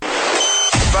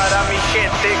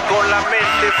gente con la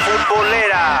mente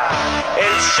futbolera.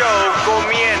 El show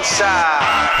comienza.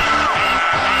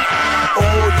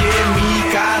 Oye mi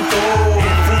canto,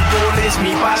 el fútbol es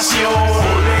mi pasión.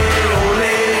 Olé,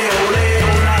 olé, olé,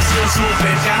 nació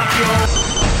supercampeón.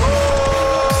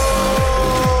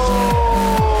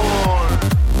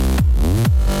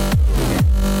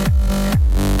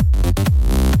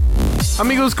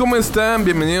 Amigos, ¿cómo están?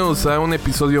 Bienvenidos a un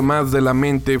episodio más de La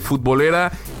Mente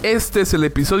Futbolera. Este es el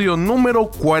episodio número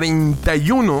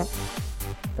 41.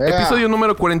 Episodio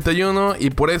número 41 y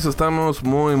por eso estamos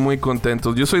muy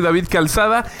contentos. Yo soy David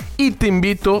Calzada y te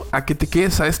invito a que te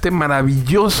quedes a este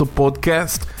maravilloso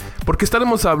podcast porque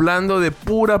estaremos hablando de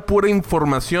pura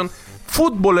información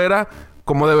futbolera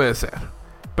como debe de ser.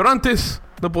 Pero antes,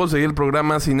 no puedo seguir el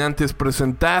programa sin antes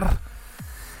presentar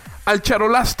al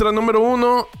charolastra número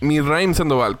 1, Misraim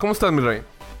Sandoval. ¿Cómo estás, Misraim?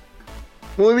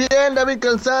 Muy bien, David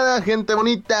Calzada, gente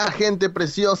bonita, gente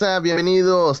preciosa,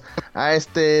 bienvenidos a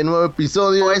este nuevo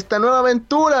episodio, a esta nueva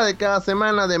aventura de cada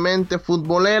semana de Mente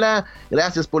Futbolera.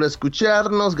 Gracias por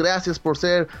escucharnos, gracias por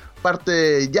ser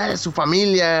parte ya de su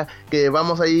familia, que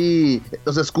vamos ahí,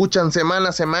 nos escuchan semana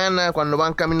a semana cuando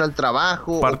van camino al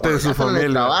trabajo, parte de su familia,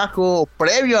 el trabajo,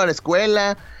 previo a la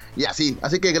escuela y así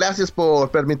que gracias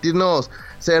por permitirnos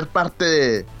ser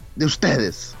parte de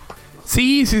ustedes.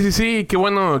 Sí, qué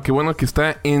bueno que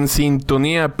está en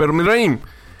sintonía. Pero Misraim,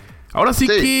 ahora sí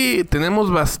que tenemos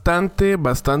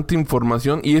bastante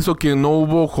información. Y eso que no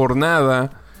hubo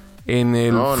jornada en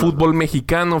el fútbol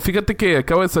mexicano. Fíjate que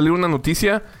acaba de salir una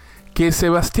noticia que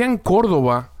Sebastián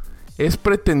Córdoba es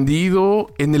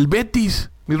pretendido en el Betis,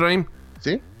 Misraim.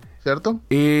 Sí, ¿cierto?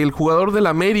 El jugador del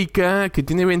América, que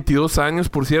tiene 22 años,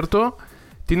 por cierto,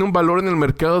 tiene un valor en el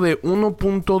mercado de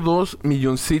 1.2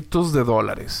 milloncitos de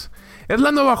dólares. Es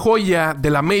la nueva joya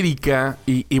del América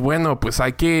y bueno, pues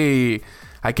hay que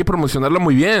promocionarla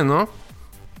muy bien, ¿no?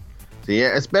 Sí,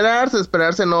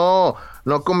 esperarse, no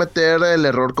cometer el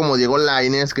error como Diego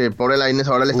Lainez, que pobre Lainez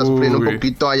ahora le está sufriendo un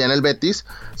poquito allá en el Betis.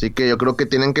 Así que yo creo que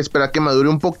tienen que esperar que madure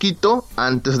un poquito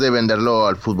antes de venderlo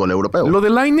al fútbol europeo. Lo de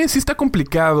Lainez sí está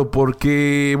complicado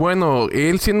porque, bueno,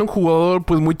 él siendo un jugador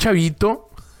pues muy chavito,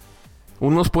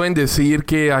 unos pueden decir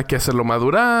que hay que hacerlo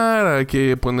madurar, hay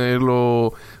que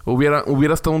ponerlo...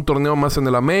 Hubiera estado un torneo más en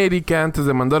el América antes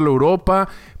de mandarlo a Europa.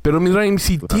 Pero, Misraim,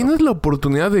 si tienes la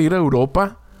oportunidad de ir a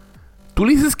Europa, tú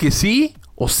le dices que sí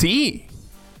o sí.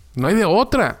 No hay de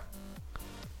otra.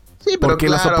 Sí, pero porque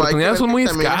las oportunidades son muy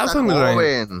escasas,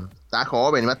 Misraim. Está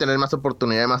joven, va a tener más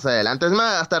oportunidades más adelante. Es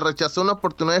más, hasta rechazó una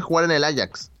oportunidad de jugar en el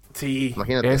Ajax. Sí,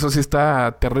 imagínate. Eso sí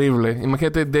está terrible.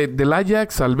 Imagínate, del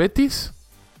Ajax al Betis...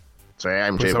 Sí,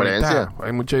 hay mucha diferencia.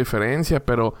 Hay mucha diferencia,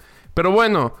 pero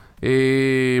bueno,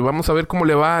 vamos a ver cómo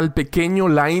le va al pequeño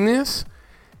Lainez.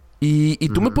 Y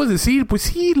tú me puedes decir, pues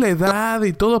sí, la edad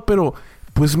y todo, pero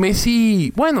pues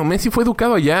Messi fue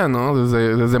educado allá, ¿no?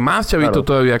 Desde más chavito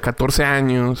todavía, 14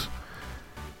 años.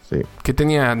 Sí. ¿Qué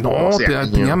tenía? No,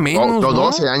 tenía menos, ¿no?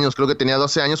 12 años, creo que tenía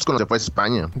 12 años cuando se fue a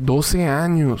España. 12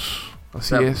 años.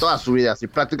 Así es. Toda su vida, sí,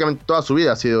 prácticamente toda su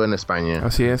vida ha sido en España.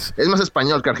 Así es. Es más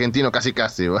español que argentino, casi.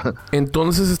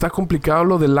 Entonces está complicado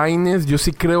lo de Lainez. Yo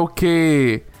sí creo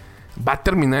que va a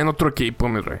terminar en otro equipo,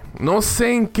 mi rey. No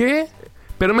sé en qué,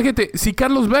 pero imagínate, si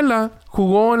Carlos Vela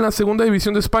jugó en la segunda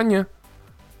división de España.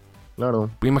 Claro.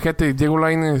 Imagínate, Diego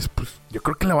Lainez, pues yo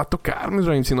creo que le va a tocar, mi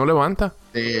rey, si no levanta.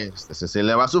 Sí, se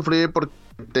le va a sufrir porque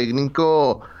el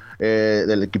técnico...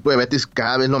 del equipo de Betis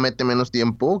cada vez no mete menos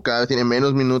tiempo, cada vez tiene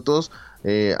menos minutos,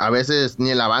 a veces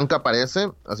ni en la banca aparece,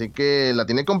 así que la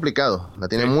tiene complicado,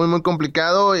 muy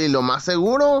complicado, y lo más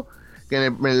seguro que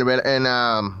en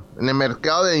el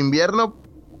mercado de invierno,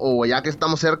 o ya que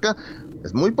estamos cerca,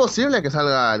 es muy posible que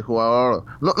salga el jugador.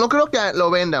 No creo que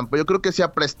lo vendan, pero yo creo que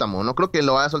sea préstamo, no creo que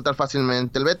lo vaya a soltar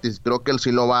fácilmente el Betis, creo que él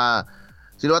sí lo va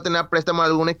a tener a préstamo a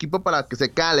algún equipo para que se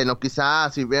cale, ¿no?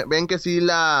 Quizás si ven que sí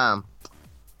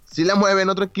si la mueve en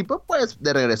otro equipo, pues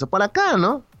de regreso para acá,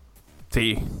 ¿no?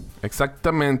 Sí,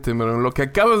 exactamente, pero lo que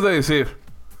acabas de decir.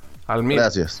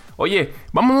 Gracias. Oye,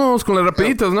 vámonos con las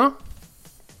rapiditas, ¿no?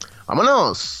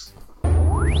 ¡Vámonos!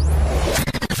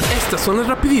 Estas son las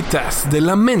rapiditas de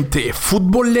La Mente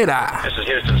Futbolera.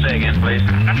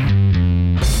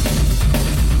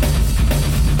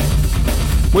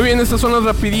 Muy bien, estas son las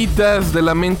rapiditas de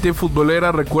La Mente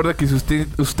Futbolera. Recuerda que si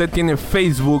usted tiene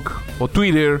Facebook o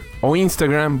Twitter o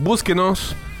Instagram,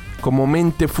 búsquenos como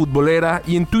Mente Futbolera.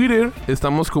 Y en Twitter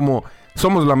estamos como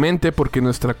Somos La Mente, porque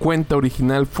nuestra cuenta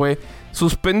original fue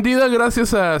suspendida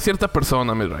gracias a cierta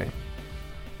persona, mi rey.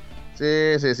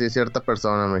 Sí, cierta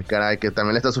persona, mi caray, que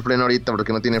también le está sufriendo ahorita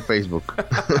porque no tiene Facebook.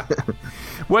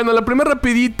 Bueno, la primera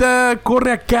rapidita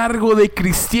corre a cargo de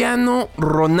Cristiano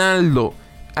Ronaldo.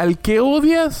 ¿Al que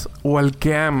odias o al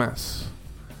que amas?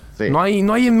 Sí. No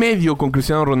hay en medio con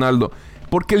Cristiano Ronaldo.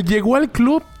 Porque él llegó al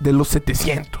club de los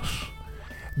 700.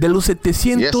 De los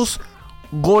 700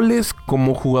 goles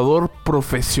como jugador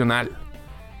profesional.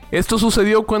 Esto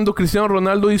sucedió cuando Cristiano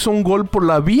Ronaldo hizo un gol por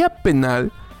la vía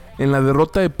penal en la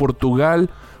derrota de Portugal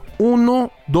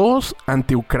 1-2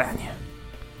 ante Ucrania.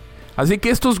 Así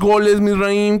que estos goles,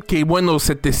 Misraim, que bueno,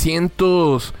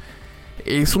 700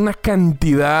 es una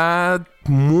cantidad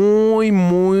muy,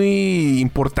 muy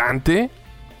importante.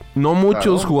 No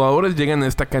muchos jugadores llegan a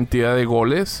esta cantidad de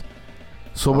goles.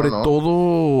 Sobre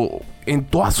todo en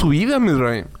toda su vida,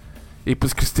 Misraim. Y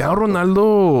pues Cristiano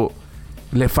Ronaldo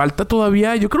le falta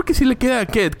todavía. Yo creo que sí le queda,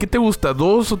 ¿qué te gusta?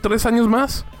 ¿2 o 3 años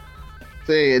más?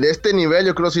 Sí, de este nivel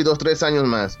yo creo sí 2-3 años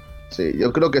más. Sí,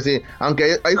 yo creo que sí.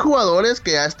 Aunque hay jugadores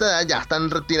que a esta edad ya están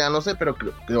retirándose, pero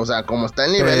o sea, como está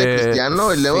el nivel de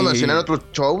Cristiano, y luego mencionan otros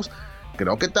shows,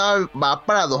 creo que va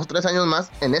para 2 o 3 años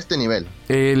más en este nivel.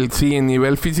 El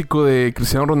nivel físico de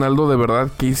Cristiano Ronaldo de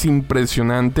verdad que es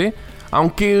impresionante.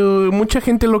 Aunque mucha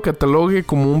gente lo catalogue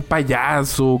como un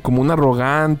payaso, como un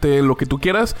arrogante, lo que tú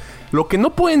quieras, lo que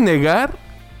no pueden negar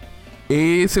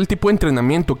es el tipo de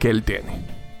entrenamiento que él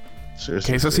tiene.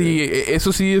 Eso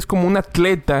sí es como un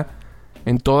atleta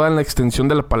en toda la extensión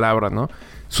de la palabra, ¿no?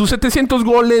 Sus 700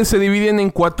 goles se dividen en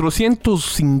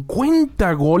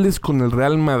 450 goles con el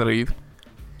Real Madrid,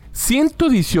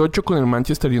 118 con el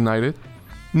Manchester United,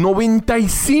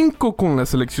 95 con la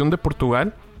selección de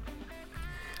Portugal.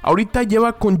 Ahorita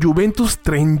lleva con Juventus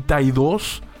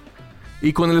 32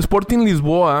 y con el Sporting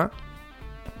Lisboa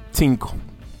 5.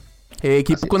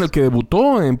 Equipo con el que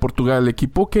debutó en Portugal,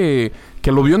 equipo que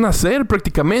lo vio nacer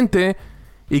prácticamente.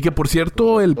 Y que por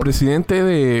cierto, el presidente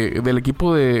del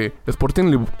equipo de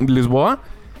Sporting Lisboa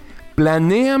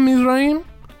planea, Misraim,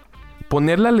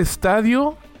 ponerle al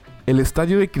estadio el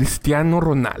estadio de Cristiano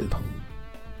Ronaldo.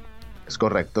 Es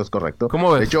correcto.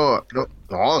 ¿Cómo ves? De hecho,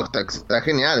 está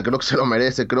genial, creo que se lo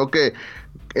merece. Creo que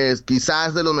es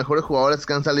quizás de los mejores jugadores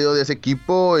que han salido de ese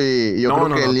equipo. Y yo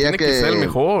creo que el día que ser el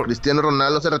mejor. Cristiano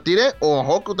Ronaldo se retire,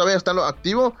 o que todavía está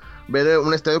activo, ver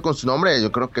un estadio con su nombre,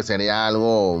 yo creo que sería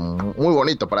algo muy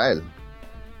bonito para él.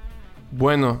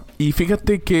 Bueno, y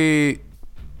fíjate que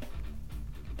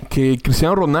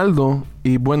Cristiano Ronaldo,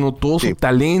 y bueno, todo su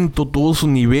talento, todo su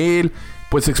nivel,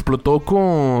 pues explotó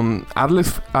con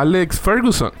Alex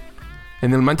Ferguson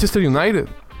en el Manchester United.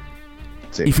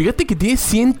 Sí. Y fíjate que tiene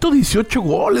 118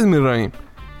 goles, mi rey.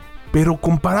 Pero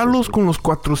compararlos con los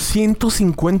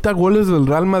 450 goles del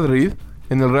Real Madrid,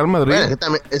 en el Real Madrid. Bueno,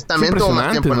 también tuvo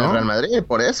más tiempo, ¿no?, en el Real Madrid,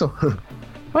 por eso.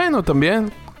 Bueno,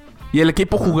 también. Y el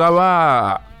equipo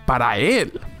jugaba para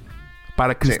él,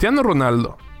 para Cristiano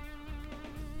Ronaldo.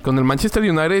 Con el Manchester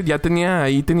United ya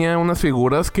tenía unas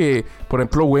figuras que, por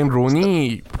ejemplo, Wayne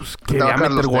Rooney, pues quería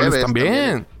meter goles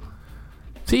también.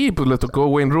 Sí, pues le tocó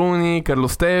Wayne Rooney,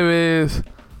 Carlos Tevez,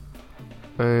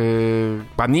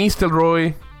 Van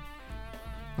Nistelrooy.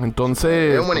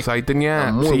 Entonces, pues ahí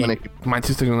tenía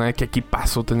Manchester United, que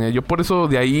equipazo tenía. Yo por eso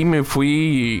de ahí me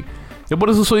fui. Yo por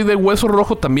eso soy de hueso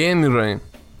rojo también, mi rey.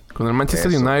 Con el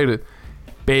Manchester United.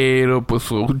 Pero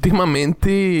pues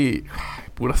últimamente,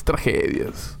 puras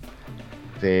tragedias.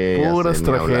 Sí, puras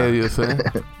tragedias,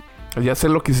 Ya sé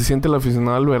lo que se siente el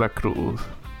aficionado al Veracruz.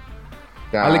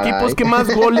 Al equipo que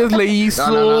más goles le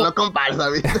hizo... No compares,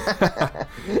 David.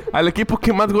 Al equipo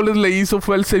que más goles le hizo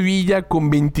fue al Sevilla con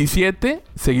 27,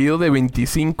 seguido de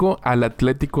 25 al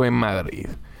Atlético de Madrid.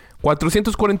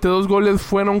 442 goles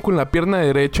fueron con la pierna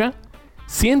derecha,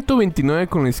 129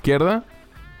 con la izquierda,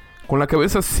 con la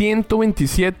cabeza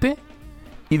 127,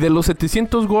 y de los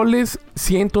 700 goles,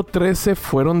 113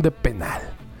 fueron de penal.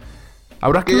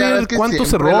 Habrá que ver cuánto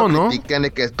cerró, ¿no? Critican de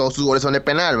que todos sus goles son de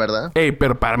penal, ¿verdad?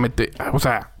 Pero para meter... O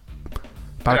sea,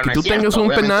 para que tú tengas un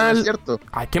penal,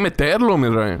 hay que meterlo, mi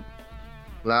rey.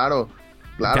 Claro.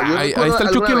 Ahí está el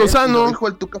Chucky Lozano. Dijo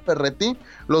el Tuca Ferretti.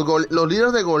 Los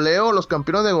líderes de goleo, los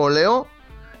campeones de goleo,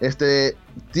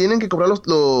 tienen que cobrar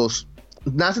los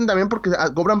nacen también porque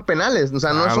cobran penales. O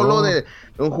sea, no es solo de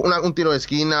un tiro de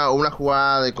esquina o una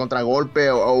jugada de contragolpe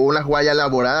o una jugada ya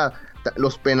elaborada.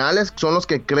 Los penales son los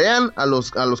que crean a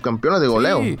los campeones de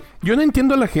goleo. Sí. Yo no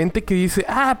entiendo a la gente que dice,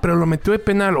 pero lo metió de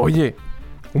penal. Oye,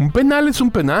 un penal es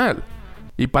un penal.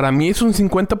 Y para mí es un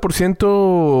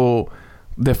 50%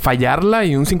 de fallarla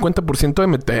y un 50% de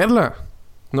meterla.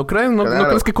 ¿No crees? ¿No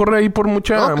crees que corre ahí por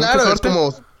mucha claro, suerte?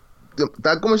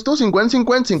 tal como estuvo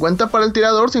 50-50, 50 para el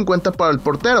tirador, 50 para el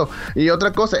portero. Y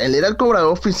otra cosa, él era el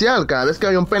cobrador oficial. Cada vez que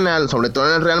había un penal, sobre todo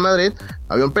en el Real Madrid,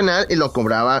 había un penal y lo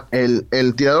cobraba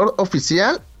el tirador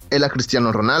oficial. Era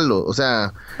Cristiano Ronaldo. O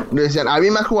sea, le decían,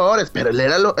 había más jugadores, pero él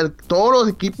era todos los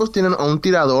equipos tienen a un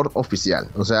tirador oficial.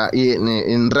 O sea, y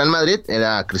en Real Madrid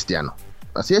era Cristiano.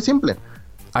 Así de simple.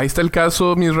 Ahí está el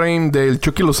caso, mi rey, del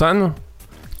Chucky Lozano,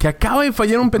 que acaba de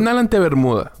fallar un penal ante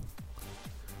Bermuda.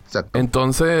 Exacto.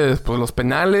 Entonces, pues los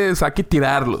penales hay que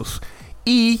tirarlos.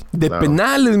 Y de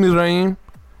penales, mi rey,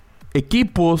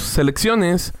 equipos,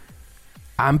 selecciones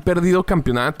han perdido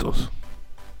campeonatos.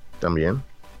 También.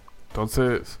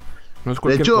 Entonces, no es De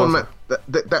cualquier hecho, cosa.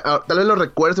 tal vez lo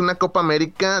recuerdes en una Copa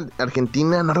América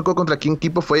Argentina, no recuerdo contra quién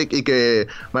equipo fue, y que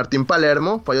Martín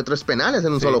Palermo falló 3 penales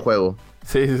en un solo juego.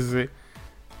 Sí.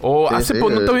 O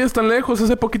no te vayas tan lejos,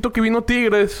 hace poquito que vino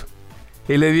Tigres.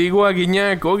 Y le digo a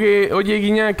Guiñac, oye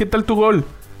Guiñac, ¿qué tal tu gol?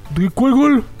 ¿Cuál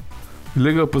gol? Y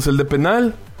le digo, pues el de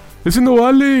penal. Ese no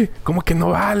vale. ¿Cómo que no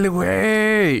vale,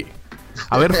 güey?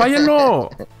 A ver, fállalo.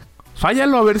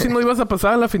 Fállalo, a ver si no ibas a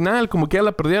pasar a la final. Como que ya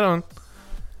la perdieron.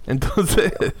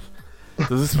 Entonces...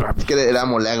 Es que era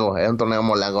molengo, era un torneo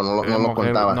molengo, no lo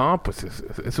contaba. No, pues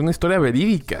es una historia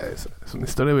verídica esa. Es una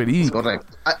historia verídica. Es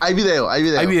correcto. Hay video. Hay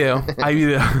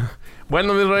video.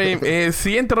 Bueno, mi rey,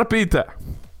 siguiente rapidita.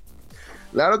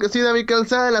 Claro que sí, David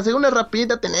Calzada. En la segunda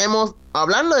rapidita tenemos,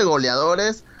 hablando de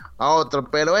goleadores, a otro,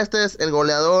 pero este es el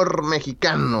goleador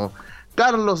mexicano,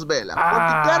 Carlos Vela.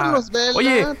 Porque Carlos Vela...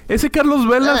 Oye, ese Carlos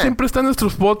Vela siempre está en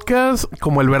nuestros podcasts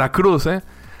como el Veracruz, ¿eh?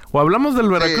 O hablamos del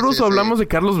Veracruz o hablamos de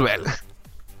Carlos Vela.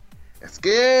 Es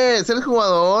que es el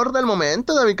jugador del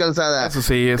momento, David Calzada. Eso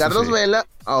sí. Carlos Vela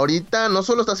ahorita no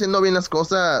solo está haciendo bien las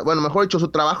cosas, bueno, mejor dicho, su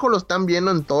trabajo lo están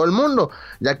viendo en todo el mundo,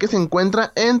 ya que se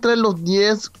encuentra entre los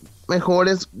 10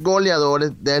 mejores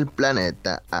goleadores del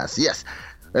planeta. Así es.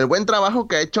 El buen trabajo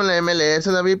que ha hecho en la MLS,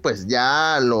 David, pues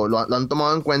ya lo han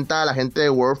tomado en cuenta la gente de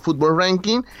World Football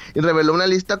Ranking y reveló una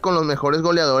lista con los mejores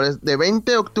goleadores de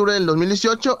 20 de octubre del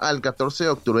 2018 al 14 de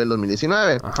octubre del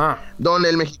 2019. Ajá. Donde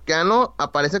el mexicano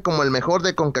aparece como el mejor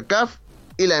de CONCACAF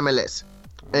y la MLS.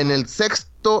 En el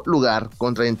 6º lugar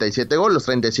con 37 goles, los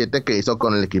 37 que hizo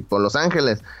con el equipo Los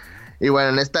Ángeles. Y bueno,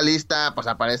 en esta lista pues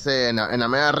aparece en la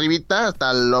media arribita,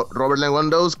 está Robert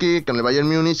Lewandowski con el Bayern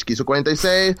Múnich que hizo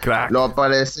 46. Crack. Luego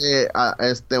aparece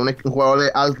un jugador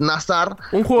de Al Nassr.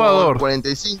 Un jugador.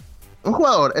 45. Un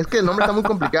jugador, es que el nombre está muy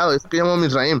complicado, es que llamo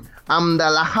Misraim.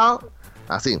 Amdalaha,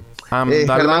 así.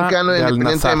 Germán Cano de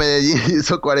Independiente de Medellín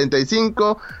hizo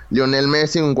 45. Lionel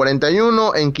Messi un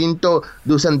 41. En quinto,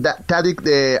 Dusan Tadic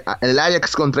de el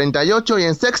Ajax con 38. Y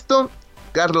en sexto,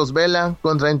 Carlos Vela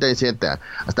con 37.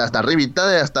 Hasta arribita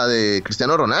de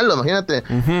Cristiano Ronaldo, imagínate.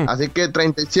 Uh-huh. Así que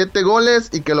 37 goles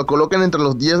y que lo coloquen entre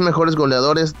los 10 mejores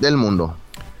goleadores del mundo.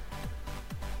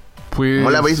 Pues...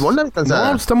 ¿Cómo la béisbol?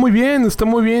 No, está muy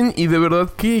bien. Y de verdad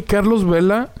que Carlos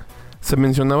Vela se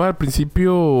mencionaba al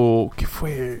principio... ¿Qué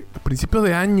fue? Al principio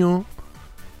de año.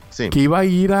 Sí. Que iba a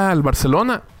ir al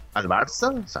Barcelona. Al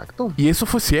Barça, exacto. Y eso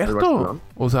fue cierto.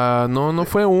 O sea, no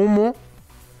fue humo.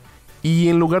 Y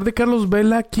en lugar de Carlos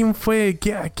Vela, ¿quién fue?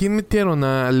 ¿A quién metieron?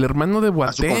 Al hermano de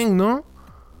Boateng, ¿no?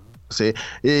 Sí,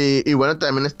 y bueno,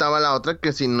 también estaba la otra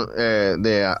que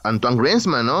de Antoine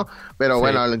Griezmann, ¿no? Pero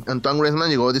bueno, Antoine Griezmann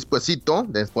llegó despuesito,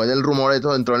 después del rumor,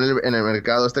 eso entró en el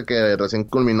mercado que recién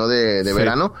culminó de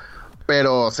verano.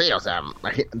 Pero sí, o sea,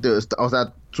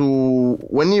 su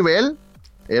buen nivel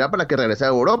era para que regresara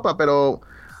a Europa, pero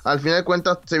al final de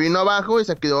cuentas se vino abajo y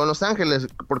se quedó en Los Ángeles,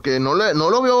 porque no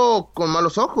lo vio con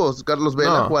malos ojos Carlos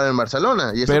Vela jugar en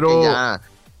Barcelona. Y eso pero... que ya...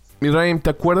 Mira, ¿te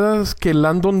acuerdas que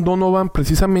Landon Donovan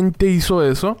precisamente hizo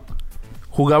eso?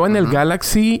 Jugaba en el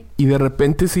Galaxy y de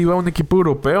repente se iba a un equipo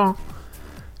europeo.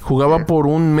 Jugaba por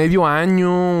un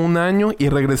un año y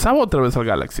regresaba otra vez al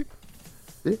Galaxy.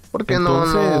 Sí, porque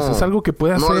entonces es algo que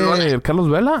puede hacer Carlos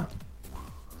Vela.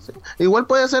 Sí. Igual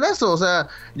puede hacer eso, o sea,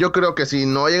 yo creo que si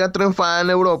no llega a triunfar en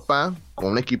Europa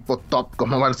con un equipo top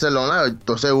como Barcelona,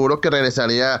 estoy seguro que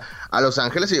regresaría a Los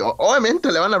Ángeles y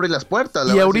obviamente le van a abrir las puertas.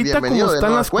 Y ahorita como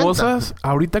están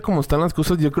las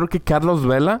cosas, yo creo que Carlos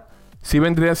Vela sí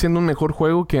vendría haciendo un mejor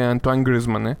juego que Antoine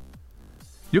Griezmann, ¿eh?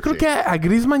 Yo creo que a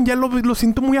Griezmann ya lo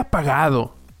siento muy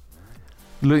apagado.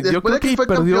 Yo creo que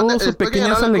perdió su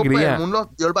pequeña alegría.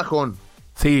 Dio el bajón.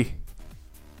 Sí.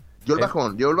 Dio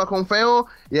el bajón feo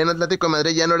y en Atlético de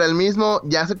Madrid ya no era el mismo,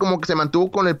 ya como que se mantuvo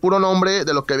con el puro nombre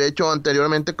de lo que había hecho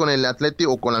anteriormente con el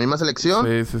Atlético o con la misma selección.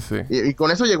 Sí. Y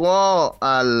con eso llegó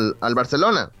al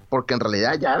Barcelona, porque en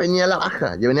realidad ya venía a la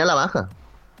baja.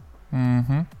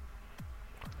 Uh-huh.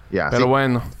 Ya, pero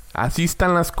bueno, así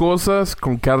están las cosas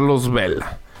con Carlos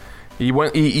Vela. Y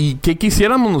bueno, y ¿qué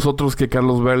quisiéramos nosotros que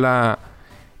Carlos Vela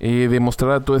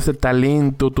demostrara todo ese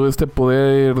talento, todo este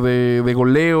poder de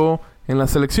goleo en la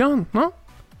selección, ¿no?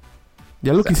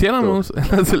 Ya lo quisiéramos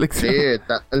en la selección. Sí,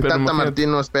 el Tata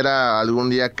Martino espera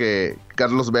algún día que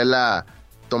Carlos Vela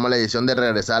tome la decisión de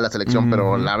regresar a la selección,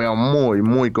 pero la veo muy,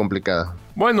 muy complicada.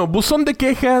 Bueno, buzón de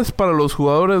quejas para los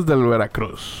jugadores del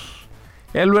Veracruz.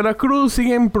 El Veracruz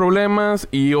sigue en problemas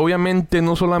y obviamente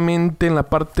no solamente en la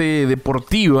parte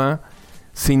deportiva,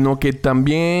 sino que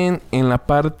también en la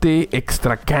parte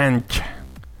extracancha.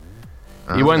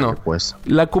 Y bueno, pues,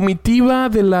 la comitiva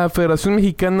de la Federación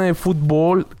Mexicana de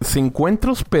Fútbol se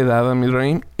encuentra hospedada, mi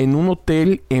rey, en un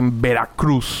hotel en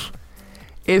Veracruz,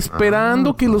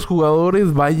 esperando que los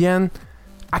jugadores vayan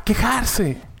a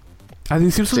quejarse, a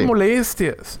decir sus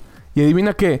molestias. Y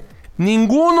adivina qué,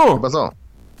 ninguno. ¿Qué pasó?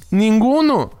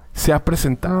 Ninguno se ha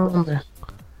presentado.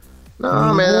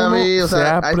 No, me da a mí, o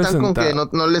sea, ahí están con que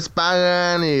no les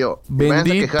pagan y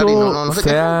bendito no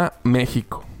sea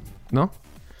México, ¿no?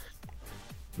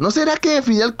 ¿No será que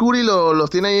Fidel Curi los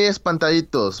tiene ahí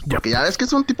espantaditos? Porque ya ves que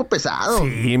es un tipo pesado.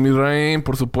 Sí, mi rey,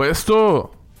 por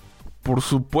supuesto. Por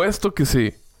supuesto que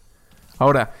sí.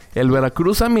 Ahora, el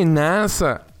Veracruz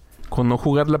amenaza con no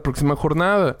jugar la próxima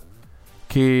jornada.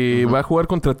 Que va a jugar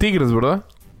contra Tigres, ¿verdad?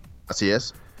 Así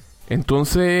es.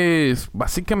 Entonces,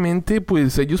 básicamente,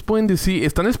 pues ellos pueden decir...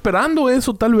 Están esperando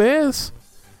eso, tal vez.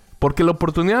 Porque la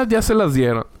oportunidad ya se las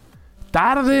dieron.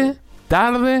 Tarde.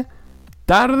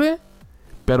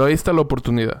 Pero ahí está la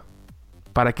oportunidad.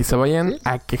 Para que se vayan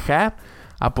a quejar,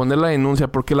 a poner la denuncia.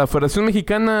 Porque la Federación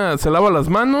Mexicana se lava las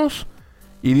manos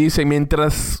y dice,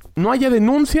 mientras no haya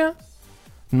denuncia,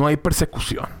 no hay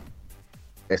persecución.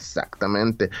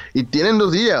 Exactamente. Y tienen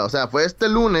 2 días. O sea, fue este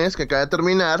lunes que acaba de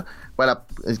terminar para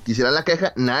que hicieran la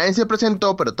queja. Nadie se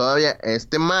presentó, pero todavía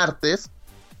este martes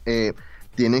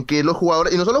tienen que ir los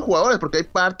jugadores. Y no solo jugadores, porque hay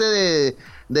parte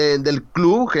del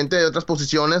club, gente de otras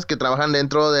posiciones que trabajan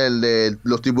dentro de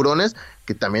los Tiburones,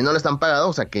 que también no le están pagando.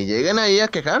 O sea, que lleguen ahí a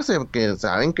quejarse, porque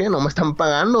saben que no me están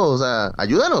pagando. O sea,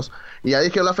 ayúdanos. Y ya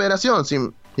dijeron la federación,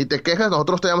 si te quejas,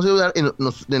 nosotros te vamos a ayudar y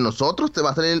de nosotros te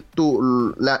va a salir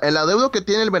el adeudo que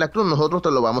tiene el Veracruz, nosotros te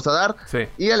lo vamos a dar. Sí.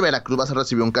 Y el Veracruz vas a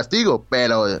recibir un castigo.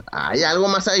 Pero hay algo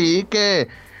más ahí que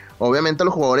obviamente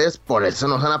los jugadores por eso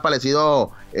nos han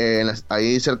aparecido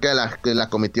ahí cerca de la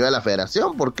comitiva de la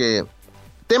federación, porque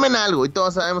temen algo y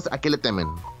todos sabemos a qué le temen.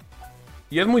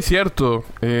 Y es muy cierto.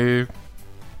 El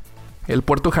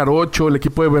Puerto Jarocho, el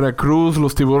equipo de Veracruz,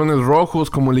 los Tiburones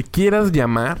Rojos, como le quieras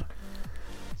llamar,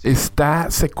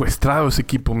 está secuestrado ese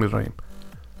equipo, mi rey.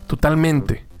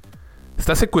 Totalmente.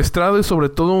 Está secuestrado y sobre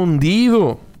todo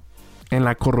hundido en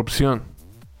la corrupción.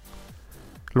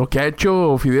 Lo que ha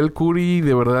hecho Fidel Curi,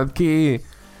 de verdad que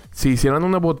si hicieran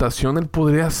una votación, él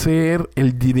podría ser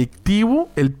el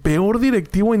peor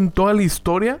directivo en toda la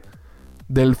historia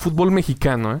del fútbol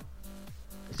mexicano, ¿eh?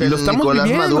 Y lo estamos Nicolás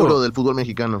viviendo. Maduro del fútbol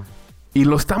mexicano. Y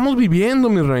lo estamos viviendo,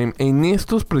 mi rey, en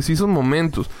estos precisos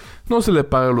momentos. No se le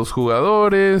paga a los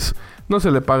jugadores, no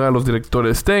se le paga a los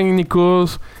directores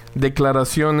técnicos,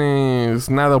 declaraciones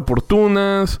nada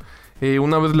oportunas.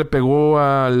 Una vez le pegó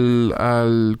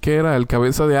al ¿qué era? El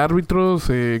cabeza de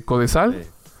árbitros, Codesal. Sí.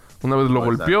 Una vez lo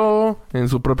golpeó en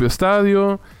su propio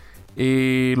estadio.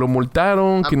 Lo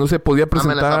multaron, que no se podía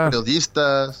presentar. Amenazó a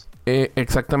periodistas.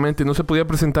 Exactamente, no se podía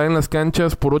presentar en las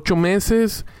canchas por 8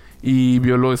 meses y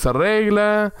violó esa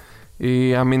regla.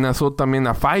 Amenazó también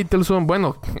a Faitelson.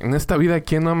 Bueno, en esta vida,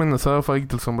 ¿quién no ha amenazado a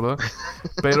Faitelson, verdad?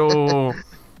 Pero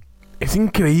es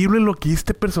increíble lo que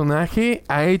este personaje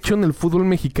ha hecho en el fútbol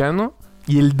mexicano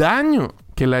y el daño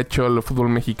que le ha hecho al fútbol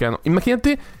mexicano.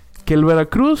 Imagínate que el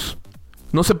Veracruz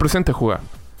no se presente a jugar.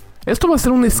 Esto va a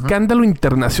ser un escándalo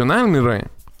internacional, mi rey.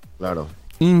 Claro.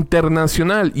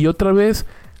 Internacional. Y otra vez,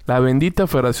 la bendita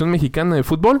Federación Mexicana de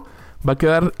Fútbol va a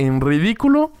quedar en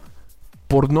ridículo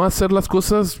por no hacer las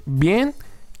cosas bien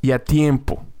y a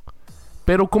tiempo.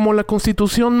 Pero como la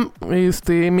Constitución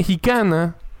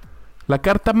mexicana, la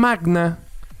Carta Magna,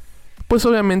 pues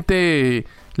obviamente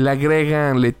le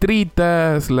agregan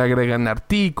letritas, le agregan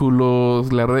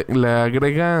artículos, le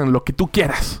agregan lo que tú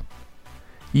quieras.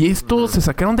 Y esto se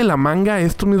sacaron de la manga,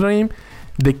 mi rey,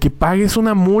 de que pagues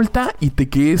una multa y te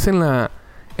quedes en la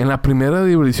primera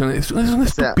división. Es una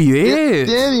estupidez.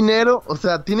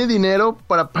 Tiene dinero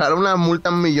para pagar una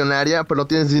multa millonaria, pero no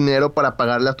tienes dinero para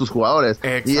pagarle a tus jugadores.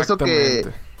 Y eso que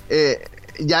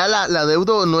ya la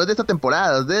deuda no es de esta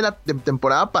temporada, es de la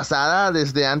temporada pasada,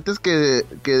 desde antes que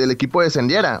el equipo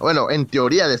descendiera. Bueno, en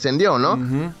teoría descendió, ¿no?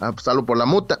 Salvo por la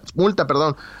multa,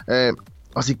 perdón.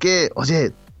 Así que,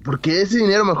 oye, ¿por qué ese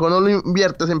dinero mejor no lo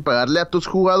inviertes en pagarle a tus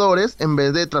jugadores en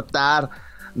vez de tratar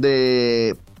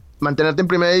de mantenerte en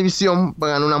primera división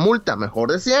pagan una multa.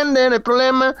 Mejor desciende, no hay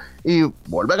problema, y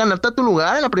vuelve a ganarte a tu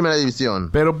lugar en la primera división.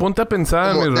 Pero ponte a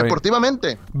pensar, mi rey.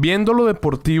 Deportivamente. Viendo lo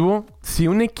deportivo, si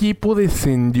un equipo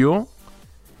descendió,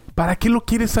 ¿para qué lo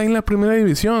quieres ahí en la primera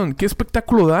división? ¿Qué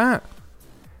espectáculo da?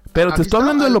 Pero te estoy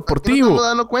hablando de lo deportivo. No estamos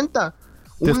dando cuenta.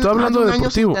 Te estoy hablando de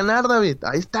deportivo. Sin ganar, David.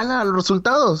 Ahí están los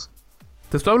resultados.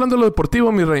 Te estoy hablando de lo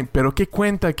deportivo, mi rey. ¿Pero qué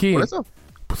cuenta aquí? Por eso.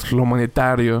 Pues lo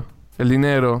monetario, el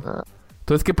dinero.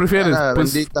 Entonces, ¿qué prefieres? La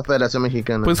Pues, bendita Federación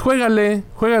Mexicana. pues juégale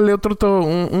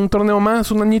un torneo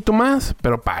más, un añito más,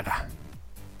 pero paga.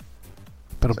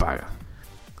 Paga.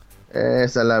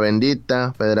 Esa es la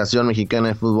bendita Federación Mexicana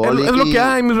de Fútbol. Es lo que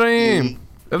hay, mi rey.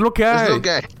 Es lo que hay.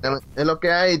 Es lo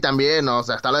que hay también, ¿no? O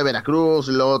sea, está lo de Veracruz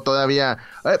y luego todavía...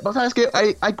 Pues sabes que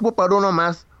hay cupo para uno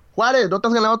más. Juárez, no te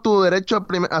has ganado tu derecho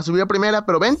a subir a primera,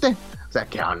 pero vente. O sea,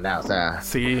 ¿qué onda? O sea...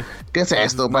 Sí. ¿Qué es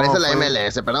esto? Parece la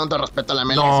MLS. Perdón, te respeto a la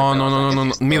MLS.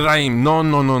 No. Mi rey, no.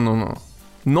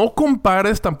 No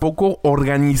compares tampoco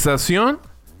organización...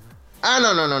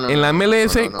 No. En la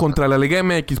MLS contra la Liga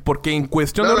MX, porque en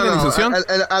cuestión de organización,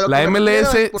 la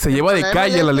MLS se lleva de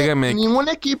calle a la Liga MX. Ningún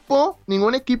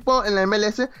equipo en la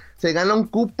MLS se gana un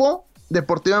cupo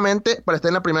deportivamente para estar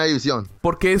en la primera división.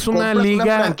 Porque es una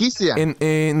liga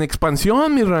en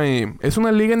expansión, mi rey. Es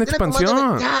una liga en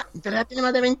expansión. Ya tiene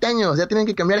más de 20 años, ya tienen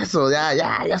que cambiar eso.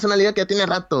 Ya es una liga que ya tiene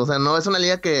rato. O sea, no es una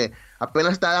liga que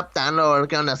apenas está adaptando. A ver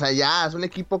qué onda. O sea, ya es un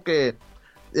equipo que...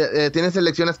 tiene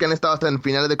selecciones que han estado hasta en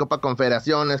finales de Copa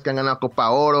Confederaciones, que han ganado Copa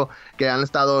Oro, que han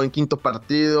estado en quinto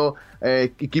partido,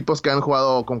 equipos que han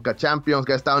jugado Conca Champions,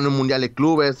 que han estado en un Mundial de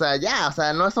Clubes, o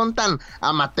sea, no son tan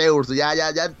amateurs, ya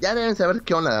deben saber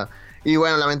qué onda. Y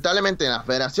bueno, lamentablemente en la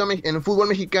Federación, en el fútbol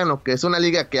mexicano, que es una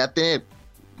liga que ya tiene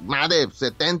más de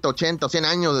 70, 80, 100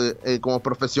 años como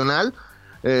profesional,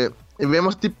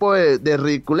 vemos tipo de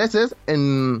ridiculeces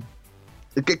en...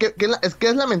 que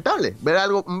es lamentable ver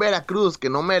un Veracruz que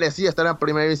no merecía estar en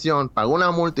primera división, pagó una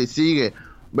multa y sigue.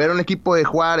 Ver un equipo de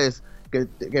Juárez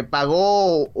que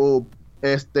pagó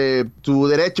su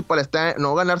derecho para estar,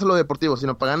 no ganarse lo deportivo,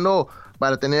 sino pagando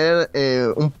para tener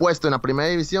un puesto en la primera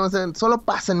división. O sea, solo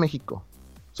pasa en México.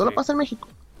 Pasa en México,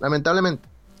 lamentablemente.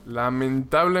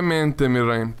 Lamentablemente, mi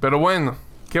rey. Pero bueno,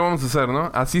 ¿qué vamos a hacer, no?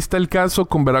 Así está el caso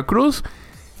con Veracruz.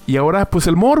 Y ahora, pues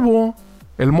el morbo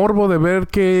de ver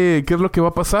qué es lo que va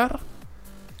a pasar.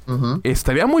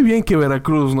 Estaría muy bien que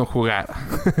Veracruz no jugara.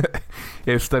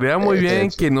 Estaría muy bien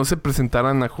que no se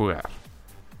presentaran a jugar.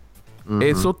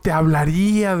 Eso te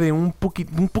hablaría de un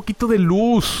poquito de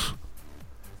luz.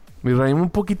 Mi rey, un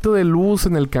poquito de luz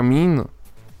en el camino.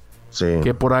 Sí.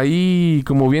 Que por ahí,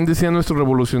 como bien decían nuestros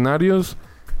revolucionarios,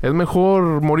 es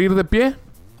mejor morir de pie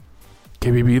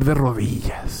que vivir de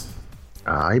rodillas.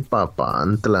 Ay,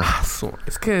 papantla.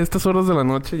 Es que a estas horas de la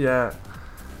noche ya...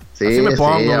 Sí, así me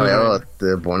pongo, ya veo.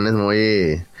 Te pones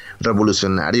muy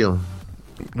revolucionario.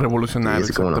 Revolucionario,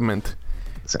 sí, exactamente.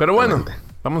 Pero bueno,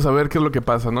 vamos a ver qué es lo que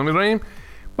pasa, ¿no, mi rey?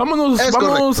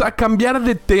 Vamos a cambiar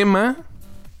de tema.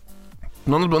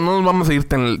 No nos vamos a ir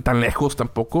tan lejos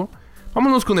tampoco.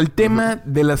 Vámonos con el tema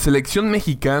de la selección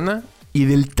mexicana y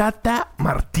del Tata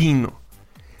Martino,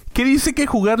 que dice que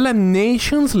jugar la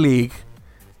Nations League,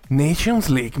 mi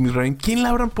rey. ¿Quién le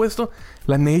habrán puesto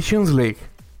la Nations League?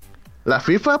 La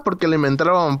FIFA, porque la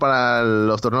inventaron para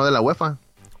los torneos de la UEFA.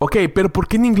 Ok, pero ¿por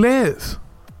qué en inglés?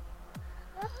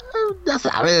 Ya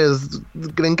sabes,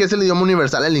 creen que es el idioma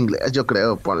universal el inglés, yo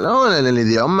creo. Ponlo en el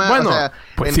idioma. Bueno, o sea,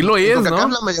 pues sí lo es, ¿no? Acá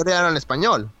la mayoría hablan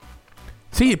español.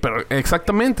 Sí, pero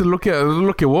exactamente es lo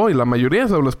que voy. La mayoría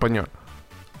se habla español.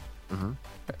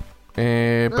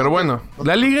 Pero bueno,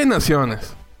 la Liga de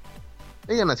Naciones.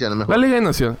 Liga de Naciones, mejor. La Liga de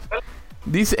Naciones.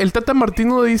 Dice, el Tata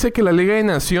Martino dice que la Liga de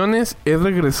Naciones es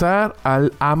regresar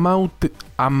al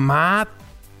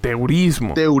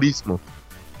amateurismo.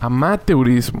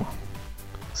 Amateurismo.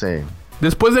 Sí.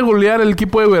 Después de golear el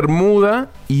equipo de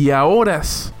Bermuda y a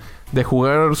horas de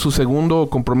jugar su segundo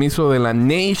compromiso de la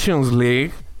Nations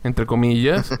League, entre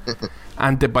comillas,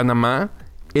 ante Panamá,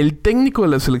 el técnico de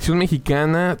la selección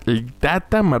mexicana, el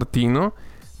Tata Martino,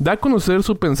 da a conocer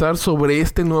su pensar sobre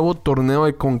este nuevo torneo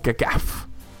de CONCACAF,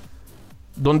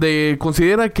 donde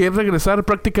considera que es regresar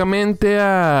prácticamente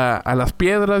a las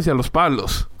piedras y a los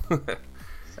palos.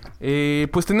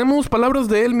 Pues tenemos palabras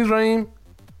de él, mi rey.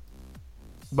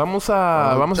 Vamos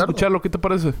a escucharlo, ¿qué te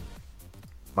parece?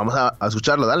 Vamos a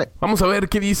escucharlo, dale. Vamos a ver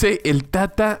qué dice el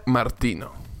Tata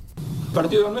Martino. El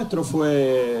partido nuestro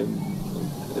fue,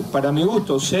 para mi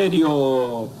gusto,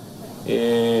 serio,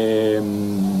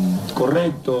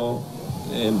 correcto.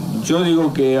 Yo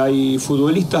digo que hay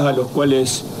futbolistas a los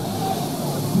cuales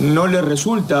no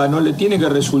le tiene que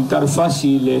resultar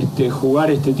fácil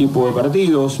jugar este tipo de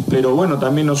partidos, pero bueno,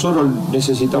 también nosotros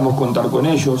necesitamos contar con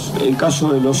ellos. El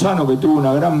caso de Lozano, que tuvo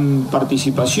una gran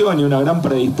participación y una gran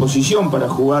predisposición para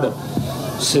jugar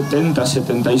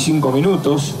 70-75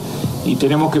 minutos, y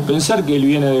tenemos que pensar que él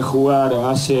viene de jugar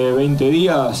hace 20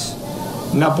 días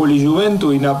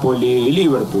Napoli-Juventus y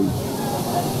Napoli-Liverpool.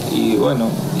 Y bueno,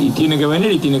 y tiene que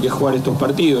venir y tiene que jugar estos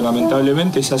partidos.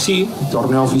 Lamentablemente es así,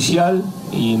 torneo oficial,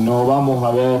 y no vamos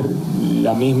a ver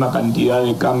la misma cantidad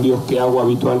de cambios que hago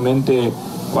habitualmente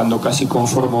cuando casi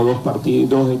conformo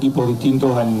dos equipos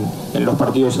distintos en los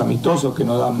partidos amistosos, que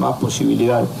nos dan más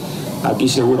posibilidad. Aquí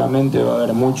seguramente va a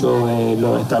haber mucho de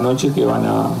lo de esta noche que van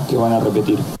a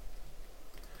repetir.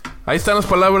 Ahí están las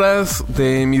palabras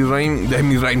de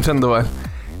Misraim Sandoval.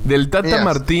 Del Tata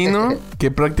Martino, que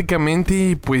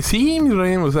prácticamente, pues sí,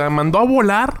 Misraim, o sea, mandó a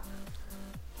volar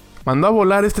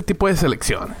este tipo de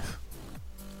selecciones.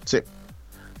 Sí.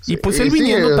 Y pues él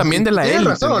viniendo también de la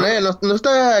élite. Tiene razón, no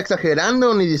está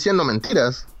exagerando ni diciendo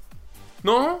mentiras.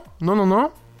 No.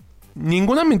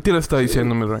 Ninguna mentira está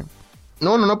diciendo, Misraim.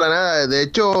 No, para nada. De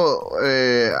hecho,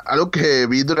 algo que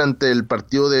vi durante el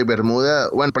partido de Bermuda,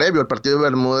 bueno, previo al partido de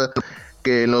Bermuda,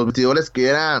 que en los vestidores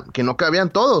que no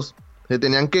cabían todos. Se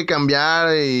tenían que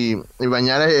cambiar y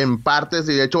bañar en partes,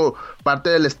 y de hecho parte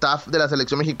del staff de la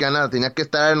selección mexicana tenía que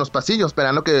estar en los pasillos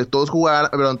esperando que todos jugaran,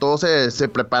 pero todos se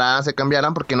prepararan, se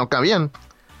cambiaran porque no cabían.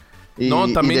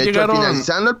 También de llegaron... hecho,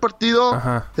 finalizando el partido,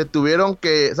 se tuvieron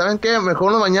que, ¿saben qué?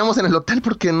 Mejor nos bañamos en el hotel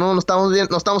porque no estamos bien,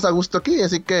 no estamos a gusto aquí,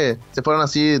 así que se fueron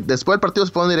así, después del partido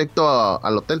se fueron directo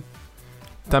al hotel.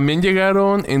 También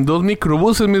llegaron en 2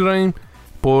 microbuses, Misraim,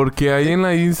 porque ahí en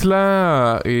la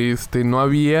isla no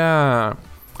había,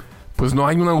 pues no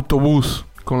hay un autobús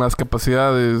con las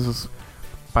capacidades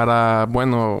para,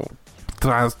 bueno,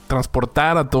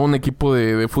 transportar a todo un equipo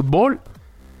de fútbol.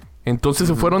 Entonces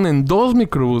se fueron en 2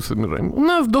 microbuses,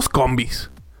 unas 2 combis,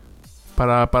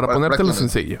 para ponértelo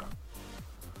sencillo.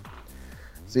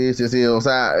 Sí, o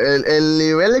sea, el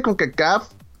nivel de CONCACAF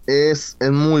es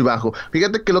muy bajo.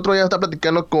 Fíjate que el otro día estaba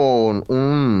platicando con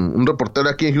un reportero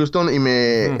aquí en Houston y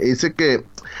me dice que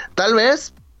tal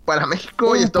vez para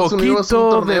México y Estados Unidos es un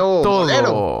torneo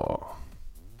molero.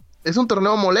 Es un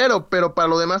torneo molero, pero para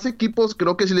los demás equipos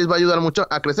creo que sí les va a ayudar mucho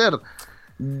a crecer.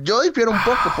 Yo difiero un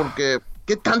poco porque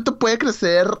 ¿qué tanto puede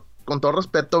crecer, con todo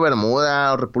respeto,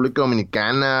 Bermuda, República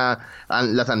Dominicana,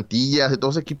 las Antillas y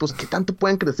todos los equipos? ¿Qué tanto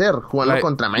pueden crecer jugando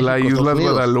contra México? La isla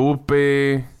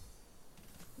Guadalupe.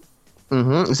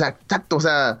 O sea, exacto, o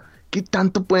sea, ¿qué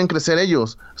tanto pueden crecer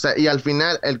ellos? O sea, y al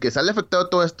final, el que sale afectado de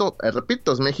todo esto,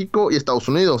 repito, es México y Estados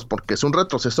Unidos, porque es un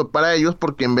retroceso para ellos,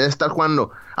 porque en vez de estar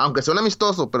jugando, aunque sea un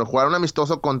amistoso, pero jugar un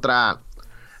amistoso contra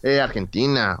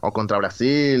Argentina, o contra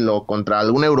Brasil, o contra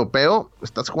algún europeo,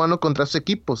 estás jugando contra esos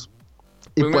equipos.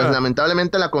 Y pues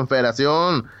lamentablemente la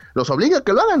Confederación los obliga a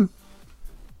que lo hagan.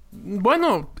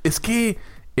 Bueno, es que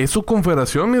es su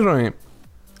confederación, mi rey.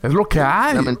 Es lo que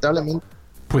hay. Lamentablemente.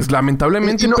 Pues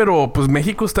lamentablemente, pero pues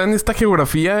México está en esta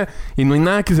geografía y no hay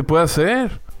nada que se pueda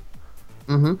hacer.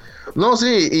 No,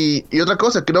 sí, y otra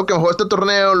cosa, creo que a lo mejor este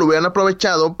torneo lo hubieran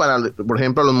aprovechado para, por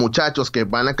ejemplo, los muchachos que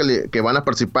van a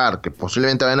participar, que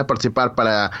posiblemente vayan a participar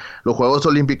para los Juegos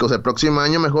Olímpicos el próximo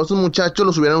año, mejor esos muchachos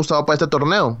los hubieran usado para este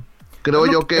torneo. Creo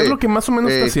yo que... Es lo que más o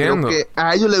menos está haciendo. Creo que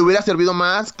a ellos les hubiera servido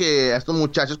más que a estos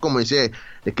muchachos, como dice,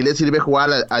 ¿de qué les sirve jugar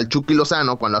al Chucky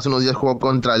Lozano cuando hace unos días jugó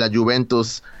contra la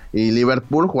Juventus y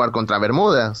Liverpool, jugar contra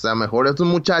Bermuda? O sea, mejor estos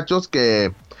muchachos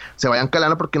que se vayan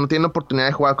calando porque no tienen oportunidad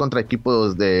de jugar contra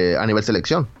equipos a nivel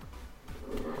selección.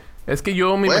 Es que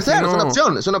yo me Puede imagino...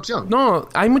 ser, es una opción. No,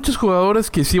 hay muchos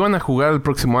jugadores que sí van a jugar el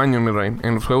próximo año, mi rey,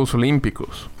 en los Juegos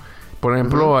Olímpicos. Por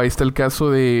ejemplo, ahí está el caso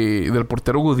del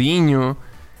portero Gudiño,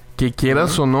 que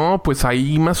quieras o no, pues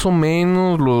ahí más o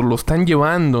menos lo están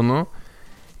llevando, ¿no?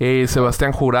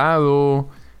 Sebastián Jurado,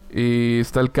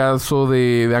 está el caso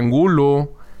de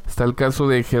Angulo, está el caso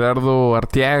de Gerardo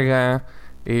Arteaga,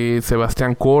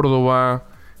 Sebastián Córdoba,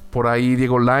 por ahí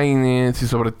Diego Lainez y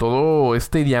sobre todo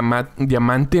este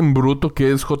diamante en bruto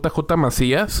que es JJ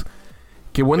Macías,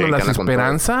 que bueno, las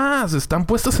esperanzas están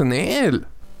puestas en él.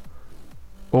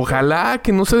 Ojalá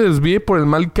que no se desvíe por el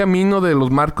mal camino de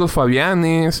los Marcos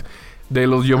Fabianes, de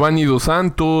los Giovanni Dos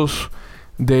Santos,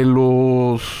 de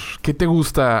los... ¿Qué te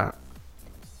gusta?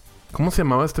 ¿Cómo se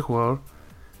llamaba este jugador?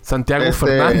 Santiago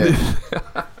Fernández.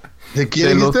 ¿De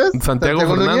quién dijiste? Santiago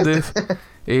Fernández.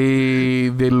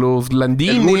 De los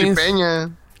Landines. El Peña.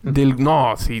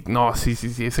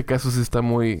 Sí, ese caso sí está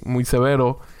muy, muy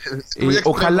severo.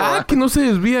 Ojalá que no se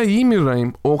desvíe ahí, mi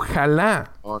Raim.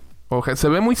 Ojalá. Se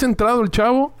ve muy centrado el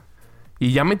chavo.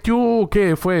 Y ya metió,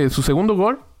 ¿qué fue? ¿Su segundo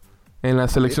gol? en la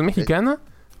selección mexicana,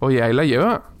 oye, ahí la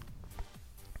lleva.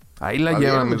 Ahí la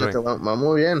lleva, mi rey. Va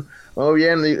muy bien, muy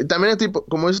bien. Y también, tipo,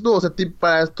 como dices tú, o sea,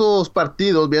 para estos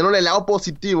partidos, viendo el lado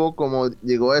positivo, como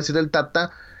llegó a decir el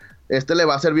Tata, le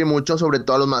va a servir mucho, sobre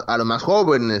todo a los más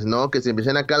jóvenes, ¿no? Que se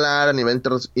empiecen a calar a nivel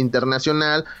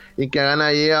internacional y que hagan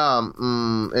ahí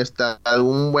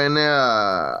algún buen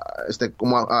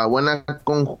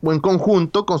buen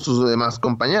conjunto con sus demás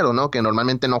compañeros, ¿no? Que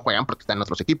normalmente no juegan porque están en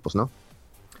otros equipos, ¿no?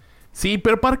 Sí,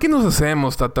 pero ¿para qué nos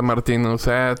hacemos, Tata Martino? O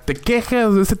sea, te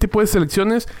quejas de este tipo de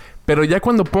selecciones, pero ya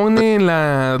cuando ponen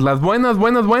las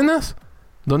buenas,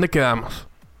 ¿dónde quedamos?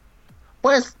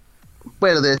 Pues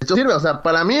de hecho sirve, o sea,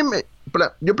 para mí,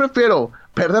 yo prefiero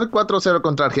perder 4-0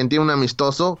 contra Argentina, un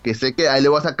amistoso, que sé que ahí le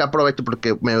voy a sacar provecho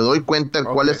porque me doy cuenta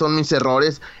cuáles son mis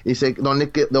errores y sé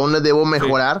dónde debo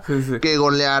mejorar, que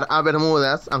golear a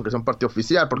Bermudas, aunque sea un partido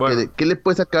oficial, porque ¿qué le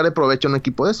puede sacar de provecho a un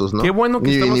equipo de esos, no? Qué bueno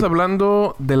que estamos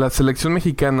hablando de la selección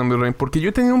mexicana, mi rey, porque yo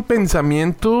he tenido un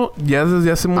pensamiento ya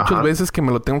desde hace muchas veces que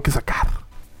me lo tengo que sacar.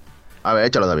 A ver,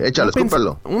 échalo, David,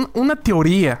 escúpalo. Una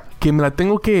teoría que me la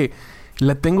tengo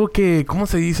que, ¿cómo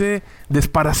se dice?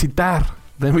 Desparasitar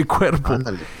de mi cuerpo.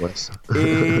 Ándale, pues.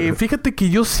 Fíjate que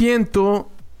yo siento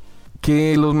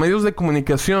que los medios de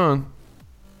comunicación,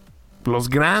 los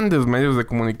grandes medios de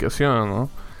comunicación, ¿no?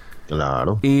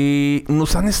 Claro.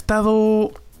 Nos han estado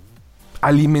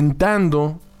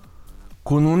alimentando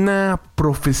con una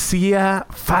profecía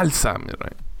falsa, mi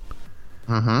rey.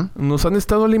 Nos han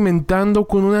estado alimentando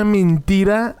con una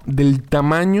mentira del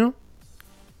tamaño,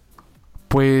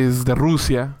 pues, de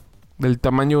Rusia, del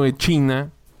tamaño de China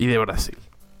y de Brasil.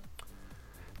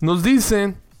 Nos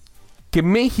dicen que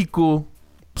México,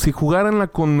 si jugara en la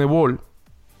CONMEBOL,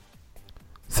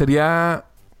 sería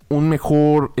un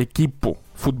mejor equipo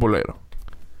futbolero.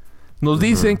 Nos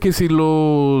dicen que si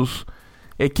los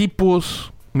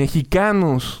equipos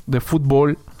mexicanos de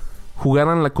fútbol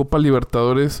jugaran la Copa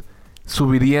Libertadores,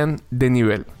 subirían de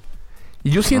nivel.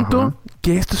 Y yo siento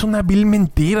que esto es una vil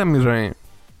mentira, mi rey.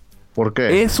 ¿Por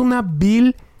qué? Es una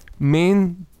vil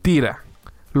mentira.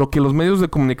 Lo que los medios de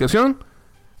comunicación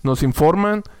nos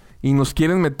informan y nos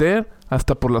quieren meter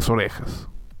hasta por las orejas.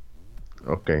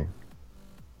 Ok.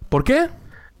 ¿Por qué?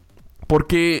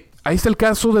 Porque ahí está el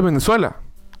caso de Venezuela.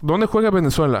 ¿Dónde juega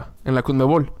Venezuela? En la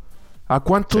CONMEBOL. ¿A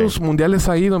cuántos mundiales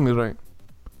ha ido, mi rey?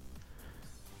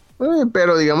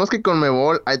 Pero digamos que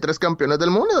CONMEBOL hay 3 campeones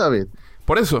del mundo, David.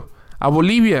 Por eso, a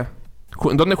Bolivia,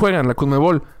 ¿dónde juegan? La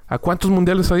CONMEBOL. ¿A cuántos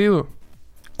mundiales ha ido?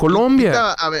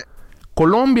 Colombia. A ver.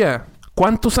 Colombia.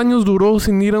 ¿Cuántos años duró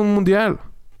sin ir a un mundial?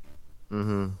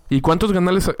 ¿Y cuántos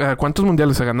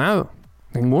mundiales ha ganado?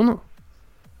 Ninguno.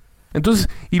 Entonces,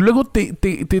 y luego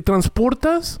te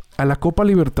transportas a la Copa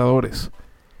Libertadores.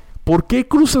 ¿Por qué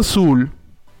Cruz Azul,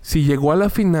 si llegó a la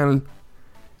final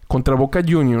contra Boca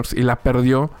Juniors y la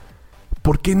perdió,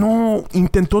 por qué no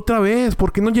intentó otra vez?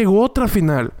 ¿Por qué no llegó a otra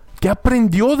final? ¿Qué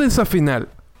aprendió de esa final?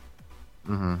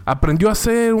 ¿Aprendió a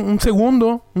ser un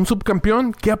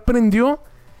subcampeón? ¿Qué aprendió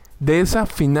de esa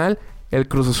final el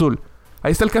Cruz Azul?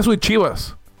 Ahí está el caso de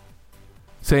Chivas.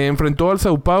 Se enfrentó al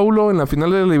Sao Paulo en la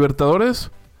final de la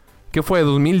Libertadores. ¿Qué fue?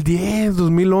 ¿2010?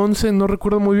 ¿2011? No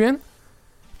recuerdo muy bien.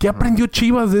 ¿Qué aprendió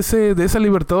Chivas de esa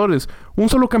Libertadores? Un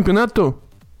solo campeonato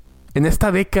en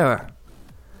esta década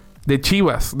de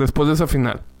Chivas después de esa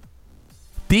final.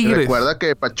 Tigres. Recuerda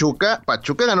que Pachuca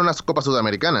ganó una Copa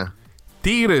Sudamericana.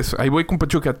 Tigres, ahí voy con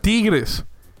Pachuca. Tigres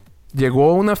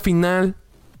llegó a una final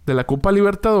de la Copa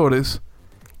Libertadores.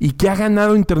 ¿Y qué ha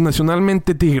ganado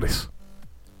internacionalmente Tigres?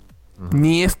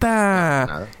 Ni este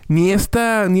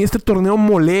torneo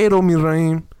molero, mi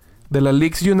rey, de la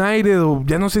Leeds United, o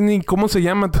ya no sé ni cómo se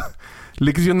llama.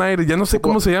 Leeds United, ya no sé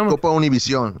cómo se llama. Copa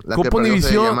Univisión. Copa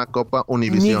Univisión. Se llama Copa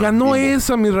Univisión. Ni ganó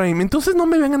esa, mi rey. Entonces no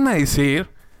me vengan a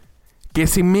decir que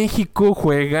si México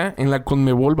juega en la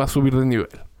CONMEBOL va a subir de nivel.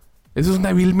 Eso es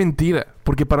una vil mentira.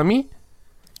 Porque para mí,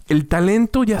 el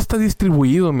talento ya está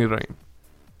distribuido, mi rey.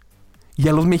 Y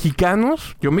a los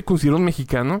mexicanos, yo me considero un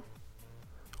mexicano,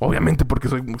 obviamente porque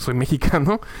soy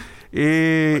mexicano,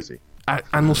 Pues sí.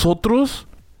 a nosotros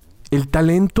el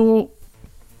talento,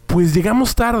 pues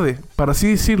llegamos tarde, para así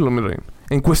decirlo, mi rey,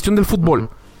 en cuestión del fútbol.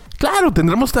 Claro,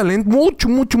 tendremos talento,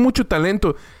 mucho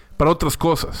talento para otras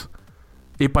cosas.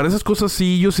 Y para esas cosas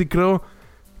sí, yo sí creo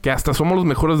que hasta somos los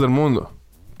mejores del mundo.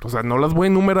 O sea, no las voy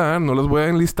a enumerar, no las voy a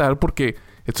enlistar porque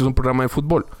este es un programa de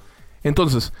fútbol.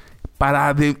 Entonces,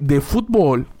 para de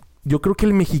fútbol, yo creo que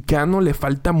al mexicano le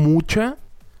falta mucha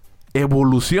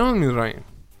evolución, mi rey.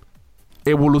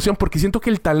 Evolución, porque siento que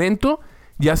el talento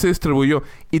ya se distribuyó.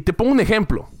 Y te pongo un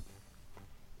ejemplo.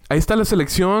 Ahí está la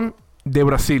selección de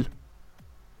Brasil.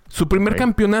 Su primer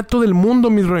campeonato del mundo,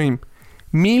 mi rey.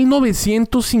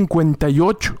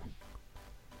 1958.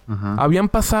 Habían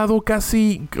pasado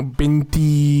casi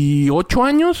 28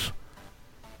 años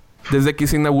desde que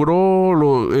se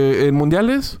inauguró el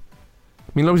Mundiales,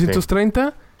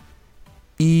 1930.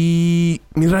 Y,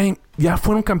 mira, ya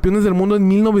fueron campeones del mundo en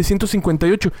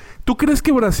 1958. ¿Tú crees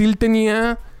que Brasil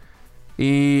tenía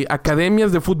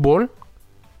academias de fútbol?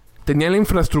 ¿Tenía la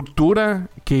infraestructura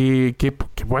que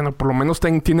bueno, por lo menos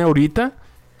tiene ahorita?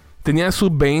 ¿Tenía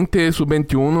sub-20,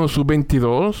 sub-21,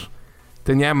 sub-22?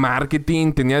 Tenía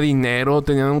marketing, tenía dinero,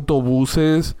 tenían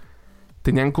autobuses,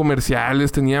 tenían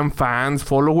comerciales, tenían fans,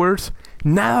 followers.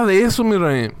 Nada de eso, mi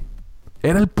rey.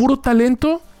 Era el puro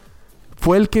talento.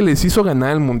 Fue el que les hizo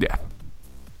ganar el mundial.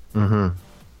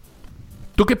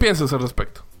 ¿Tú qué piensas al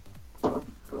respecto?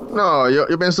 No, yo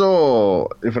pienso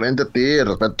diferente a ti,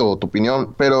 respeto tu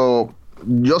opinión, pero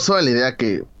yo soy de la idea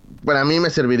que para mí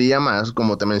me serviría más,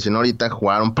 como te mencioné ahorita,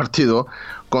 jugar un partido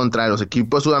contra los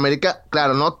equipos de Sudamérica.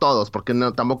 Claro, no todos, porque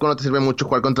tampoco no te sirve mucho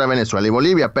jugar contra Venezuela y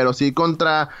Bolivia, pero sí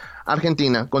contra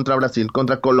Argentina, contra Brasil,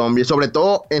 contra Colombia, y sobre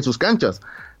todo en sus canchas.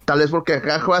 Tal vez porque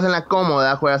acá juegas en la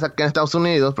cómoda, juegas acá en Estados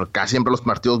Unidos, porque casi siempre los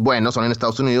partidos buenos son en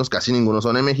Estados Unidos, casi ninguno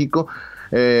son en México.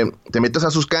 Te metes a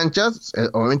sus canchas,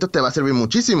 obviamente te va a servir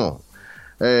muchísimo.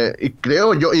 Y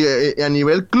creo yo, y a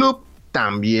nivel club,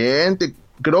 también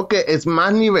creo que es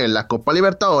más nivel la Copa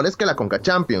Libertadores que la Conca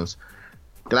Champions.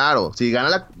 Claro, si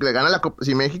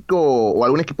si México o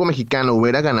algún equipo mexicano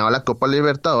hubiera ganado la Copa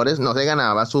Libertadores, no se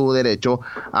ganaba su derecho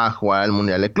a jugar el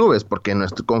Mundial de Clubes, porque en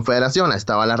nuestra confederación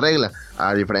estaba la regla,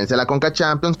 a diferencia de la Conca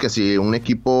Champions, que si un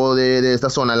equipo de esta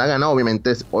zona la gana,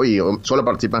 obviamente, solo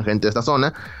participan gente de esta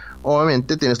zona,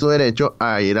 obviamente tienes tu derecho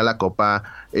a ir a la Copa,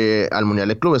 al Mundial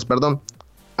de Clubes, perdón.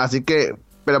 Así que,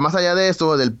 pero más allá de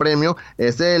eso, del premio,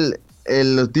 es el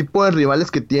tipo de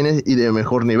rivales que tienes y de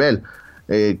mejor nivel.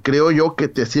 Creo yo que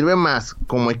te sirve más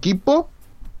como equipo,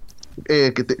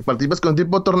 que te participas con un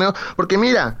tipo de torneo, porque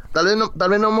mira, tal vez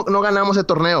no ganamos el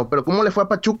torneo, pero ¿cómo le fue a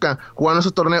Pachuca jugando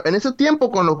esos torneos? En ese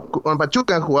tiempo con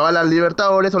Pachuca jugaba la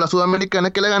Libertadores o la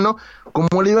Sudamericana que le ganó,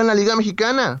 ¿cómo le iba en la Liga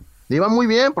Mexicana? Le iba muy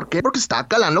bien. ¿Por qué? Porque se estaba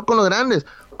calando con los grandes.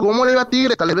 ¿Cómo le iba a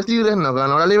Tigres? Tal vez Tigres no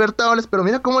ganó la Libertadores, pero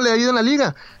mira cómo le ha ido en la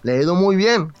Liga. Le ha ido muy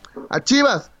bien. A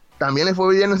Chivas también le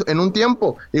fue bien en un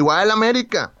tiempo. Igual a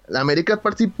América. La América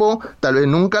participó, tal vez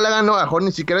nunca la ganó, a lo mejor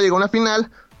ni siquiera llegó a una final,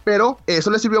 pero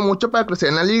eso le sirvió mucho para crecer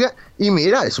en la liga. Y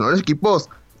mira, es uno de los equipos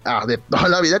de toda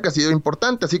la vida que ha sido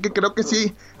importante. Así que creo que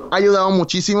sí ha ayudado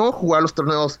muchísimo jugar los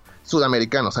torneos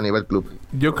sudamericanos a nivel club.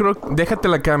 Yo creo, déjate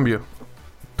la cambio.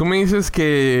 Tú me dices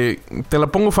que te la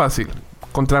pongo fácil.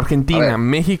 Contra Argentina,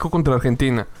 México contra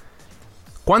Argentina.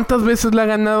 ¿Cuántas veces le ha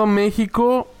ganado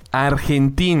México a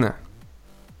Argentina?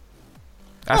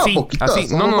 Así, así.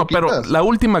 No, pero la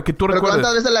última que tú recuerdes.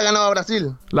 ¿Cuántas veces le ha ganado a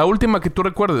Brasil? La última que tú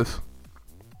recuerdes.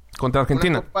 Contra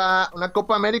Argentina. Una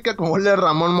Copa América con gol de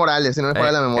Ramón Morales, si no me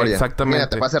falla la memoria. Exactamente. Mira,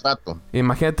 te fue hace rato.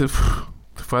 Imagínate,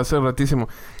 fue hace ratísimo.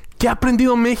 ¿Qué ha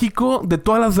aprendido México de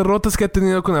todas las derrotas que ha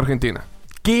tenido con Argentina?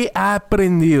 ¿Qué ha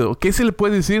aprendido? ¿Qué se le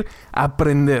puede decir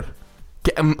aprender?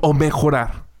 O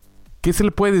mejorar. ¿Qué se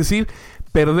le puede decir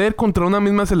perder contra una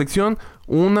misma selección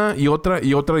una y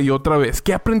otra vez?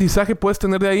 ¿Qué aprendizaje puedes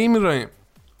tener de ahí, mi rey?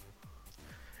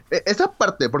 Esa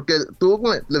parte, porque tú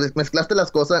mezclaste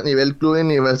las cosas a nivel club y a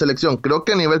nivel selección. Creo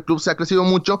que a nivel club se ha crecido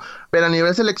mucho, pero a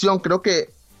nivel selección creo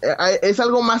que es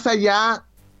algo más allá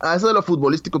a eso de lo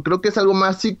futbolístico. Creo que es algo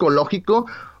más psicológico,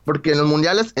 porque en los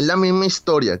mundiales es la misma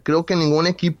historia. Creo que ningún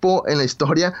equipo en la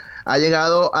historia ha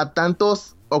llegado a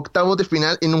tantos octavos de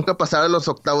final y nunca pasar a los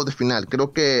octavos de final.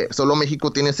 Creo que solo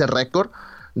México tiene ese récord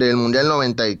del Mundial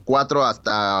 94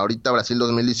 hasta ahorita Brasil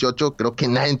 2018. Creo que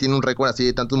nadie tiene un récord así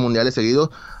de tantos mundiales seguidos.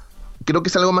 Creo que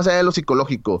es algo más allá de lo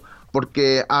psicológico,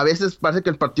 porque a veces parece que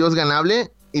el partido es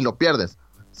ganable y lo pierdes.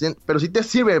 Pero sí te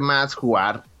sirve más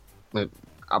jugar,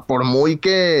 por muy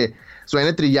que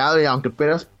suene trillado, y aunque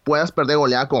puedas perder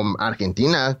goleada con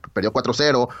Argentina, que perdió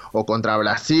 4-0, o contra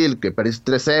Brasil, que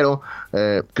perdiste 3-0,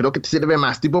 creo que te sirve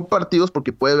más tipo partidos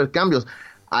porque puedes ver cambios.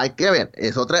 Hay que ver,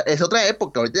 es otra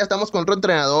época. Ahorita ya estamos con otro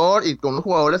entrenador y con unos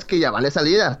jugadores que ya van de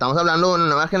salida. Estamos hablando de una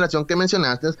nueva generación que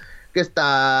mencionaste, que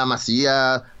está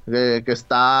Macías, que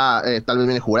está, tal vez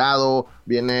viene Jurado,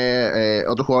 viene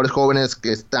otros jugadores jóvenes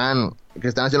que están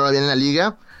haciendo bien en la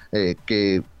liga,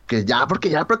 que ya, porque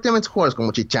ya prácticamente jugadores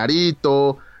como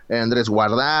Chicharito, Andrés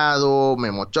Guardado,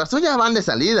 Memo Ochoa, esos ya van de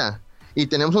salida. Y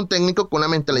tenemos un técnico con una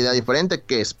mentalidad diferente,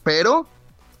 que espero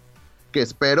que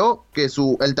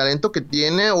el talento que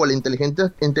tiene, o la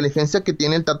inteligencia que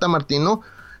tiene el Tata Martino,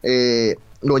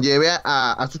 lo lleve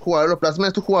a sus jugadores, lo plasme a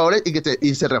estos jugadores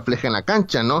y se refleje en la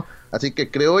cancha, ¿no? Así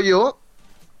que creo yo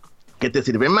que te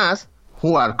sirve más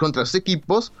jugar contra esos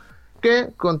equipos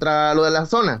que contra lo de la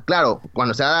zona. Claro,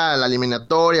 cuando sea la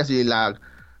eliminatoria y la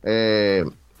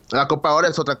Copa ahora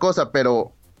es otra cosa,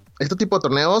 pero este tipo de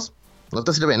torneos no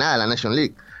te sirve nada la Nation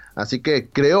League. Así que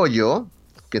creo yo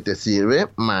que te sirve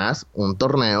más un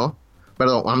torneo,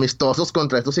 amistosos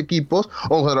contra estos equipos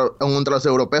o contra los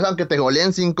europeos, aunque te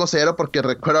goleen 5-0, porque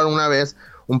recuerdo una vez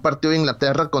un partido de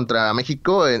Inglaterra contra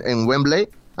México en Wembley,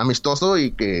 amistoso,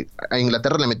 y que a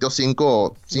Inglaterra le metió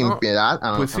 5 sin piedad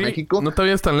a México. No te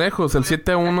vayas tan lejos, el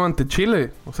 7-1 ante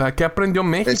Chile. O sea, ¿qué aprendió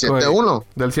México? El 7-1.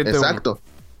 Del 7-1. Exacto.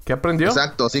 ¿Qué aprendió?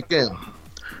 Exacto, así que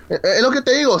es lo que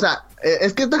te digo, o sea,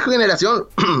 es que esta generación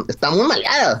está muy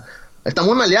maleada. Está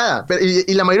muy maleada.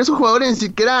 Y la mayoría de sus jugadores ni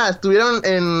siquiera estuvieron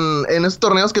en esos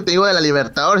torneos que te digo de la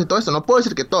Libertadores y todo eso. No puedo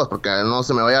decir que todos, porque no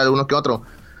se me vaya alguno que otro.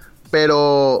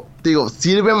 Pero, digo,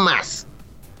 sirve más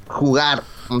jugar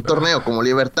un torneo como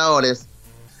Libertadores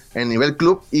en nivel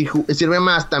club y sirve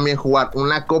más también jugar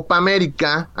una Copa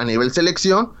América a nivel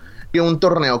selección que un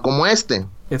torneo como este,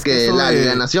 que la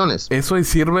Liga de Naciones. Eso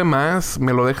sirve más,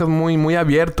 me lo dejas muy, muy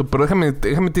abierto. Pero déjame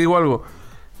te digo algo.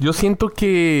 Yo siento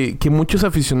que muchos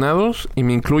aficionados, y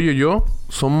me incluyo yo,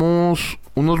 somos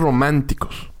unos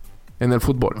románticos en el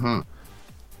fútbol. Uh-huh.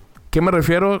 ¿Qué me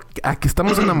refiero? A que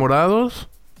estamos enamorados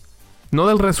no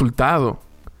del resultado,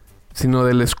 sino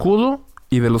del escudo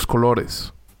y de los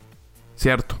colores.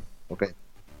 ¿Cierto? Ok.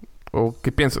 ¿O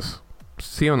qué piensas?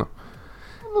 ¿Sí o no?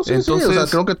 No sé, entonces, sí, o sea,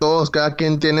 creo que todos, cada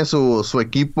quien tiene su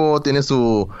equipo, tiene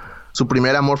su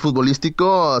primer amor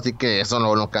futbolístico, así que eso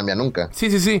no cambia nunca.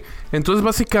 Sí. Entonces,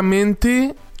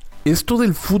 básicamente, esto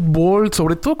del fútbol,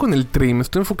 sobre todo con el Tri, me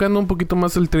estoy enfocando un poquito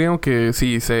más en el Tri,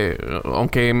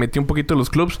 aunque metí un poquito de los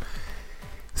clubs.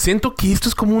 Siento que esto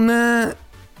es como una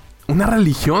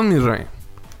religión, Israel,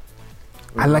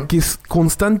 a la que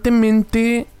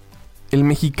constantemente el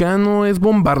mexicano es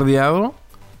bombardeado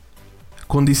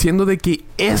con diciendo de que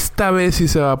esta vez sí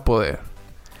se va a poder.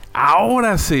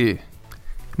 Ahora sí.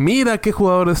 Mira qué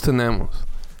jugadores tenemos.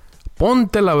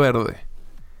 Ponte la verde.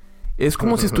 Es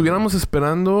como si estuviéramos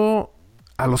esperando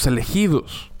a los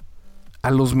elegidos,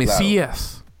 a los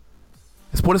mesías.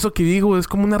 Claro. Es por eso que digo, es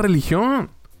como una religión.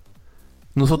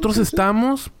 Nosotros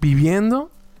estamos viviendo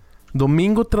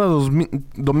domingo tras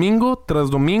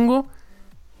domingo,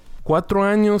 4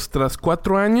 años tras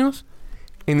 4 años,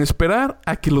 en esperar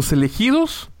a que los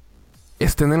elegidos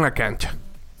estén en la cancha.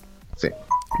 Sí.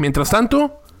 Mientras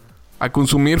tanto, a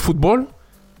consumir fútbol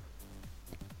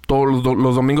todos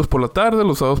los domingos por la tarde,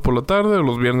 los sábados por la tarde,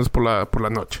 los viernes por la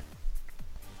noche.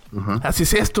 Uh-huh. Así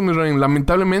es esto, mi rey,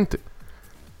 lamentablemente.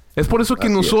 Es por eso que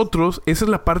nosotros, esa es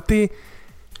la parte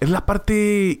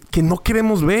que no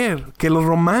queremos ver, que los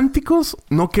románticos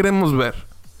no queremos ver.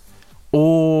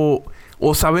 O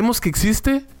sabemos que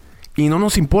existe y no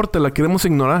nos importa, la queremos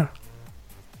ignorar.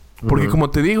 Porque como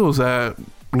te digo, o sea,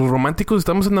 los románticos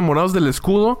estamos enamorados del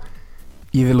escudo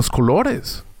y de los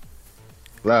colores.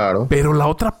 Claro. Pero la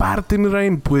otra parte, mi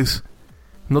rey, pues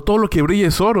no todo lo que brilla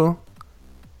es oro.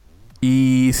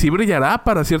 Y sí brillará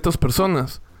para ciertas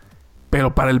personas.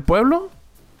 Pero para el pueblo,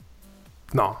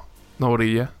 no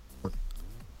brilla.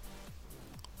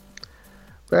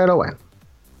 Pero bueno.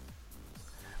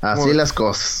 Así las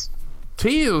cosas.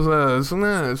 Sí, o sea, es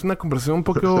una conversación un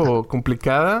poco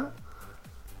complicada.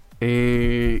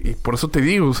 Y por eso te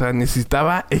digo, o sea,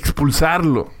 necesitaba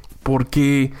expulsarlo.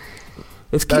 Porque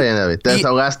es que... Está bien, David, te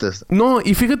desahogaste. No,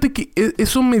 y fíjate que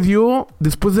eso me dio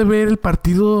después de ver el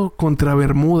partido contra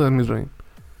Bermudas, mi rey.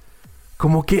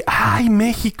 Como que, ¡ay,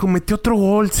 México metió otro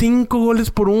gol!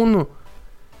 5-1.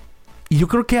 Y yo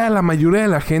creo que a la mayoría de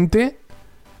la gente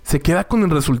se queda con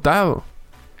el resultado.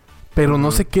 Pero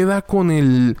no se queda con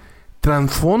el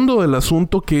trasfondo del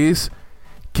asunto, que es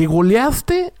que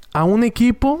goleaste a un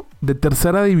equipo de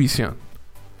tercera división.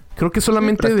 Creo que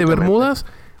solamente de Bermudas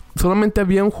solamente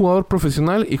había un jugador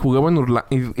profesional y jugaba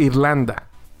en Irlanda.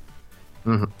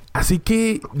 Uh-huh. Así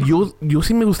que yo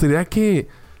sí me gustaría que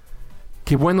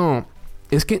bueno,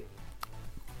 es que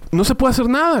no se puede hacer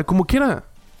nada, como quiera.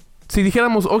 Si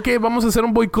dijéramos, ok, vamos a hacer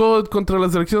un boicot contra la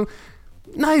selección,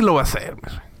 nadie lo va a hacer.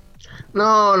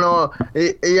 No.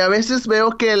 Y a veces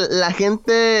veo que la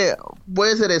gente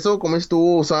puede ser eso, como dices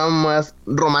tú, son más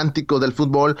románticos del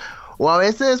fútbol. O a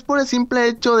veces por el simple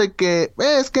hecho de que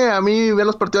es que a mí ver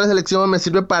los partidos de selección me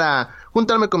sirve para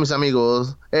juntarme con mis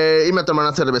amigos, irme a tomar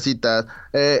unas cervecitas.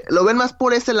 Lo ven más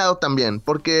por ese lado también,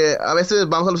 porque a veces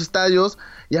vamos a los estadios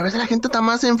y a veces la gente está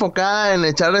más enfocada en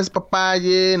echar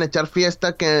despapalle, en echar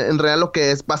fiesta, que en realidad lo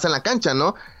que pasa en la cancha,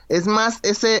 ¿no? Es más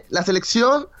la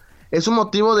selección es un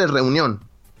motivo de reunión,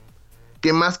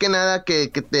 que más que nada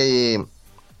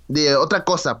de otra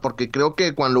cosa, porque creo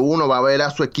que cuando uno va a ver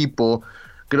a su equipo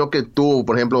creo que tú,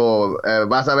 por ejemplo,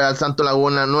 vas a ver al Santos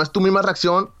Laguna, no es tu misma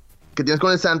reacción que tienes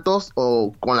con el Santos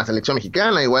o con la selección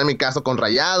mexicana. Igual en mi caso con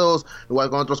Rayados, igual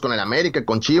con otros con el América,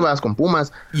 con Chivas, con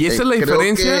Pumas. Y esa es la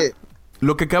diferencia.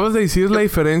 Lo que acabas de decir es la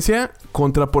diferencia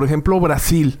contra, por ejemplo,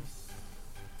 Brasil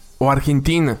o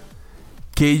Argentina.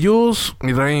 Que ellos,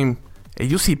 Misraim,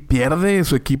 ellos si pierde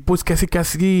su equipo es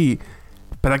casi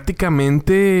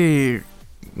prácticamente...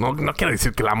 No quiero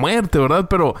decir que la muerte, ¿verdad?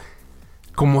 Pero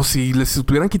como si les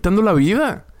estuvieran quitando la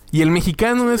vida. Y el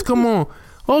mexicano es como...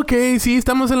 Ok, sí,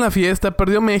 estamos en la fiesta,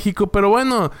 perdió México, pero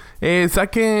bueno,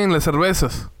 saquen las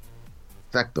cervezas.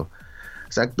 Exacto.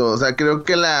 O sea, creo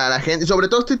que la gente, sobre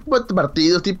todo este tipo de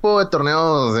partidos, tipo de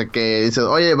torneos de que dices,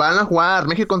 oye, van a jugar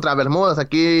México contra Bermudas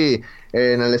aquí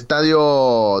en el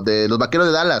estadio de los Vaqueros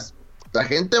de Dallas. La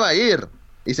gente va a ir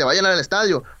y se va a llenar el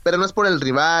estadio, pero no es por el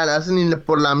rival, ni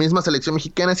por la misma selección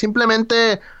mexicana, es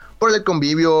simplemente por el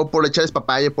convivio, por echar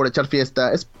despapalle, por echar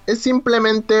fiesta, es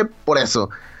simplemente por eso.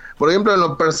 Por ejemplo, en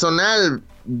lo personal,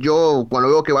 yo cuando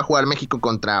veo que va a jugar México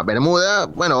contra Bermuda,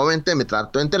 bueno, obviamente me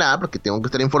trato de enterar porque tengo que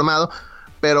estar informado,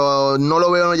 pero no lo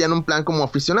veo ya en un plan como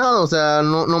aficionado, o sea,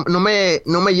 no me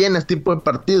llena este tipo de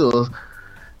partidos.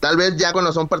 Tal vez ya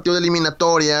cuando son partidos de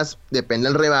eliminatorias, depende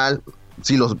del rival,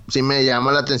 sí me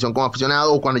llama la atención como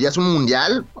aficionado, o cuando ya es un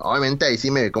mundial, obviamente ahí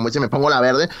sí me pongo la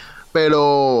verde,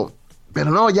 pero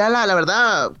no, ya la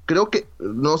verdad, creo que,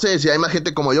 no sé si hay más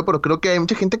gente como yo, pero creo que hay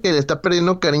mucha gente que le está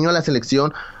perdiendo cariño a la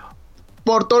selección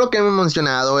por todo lo que hemos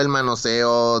mencionado, el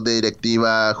manoseo de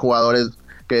directiva, jugadores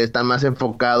que están más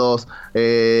enfocados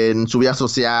en su vida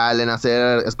social, en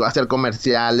hacer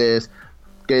comerciales,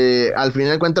 que al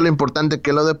final de cuentas lo importante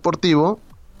que es lo deportivo,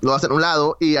 lo hacen a un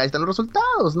lado y ahí están los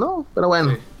resultados, ¿no? Pero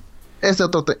bueno, sí. Es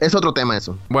otro tema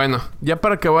eso. Bueno, ya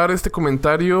para acabar este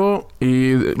comentario,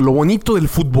 lo bonito del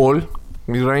fútbol,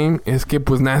 Misraim, es que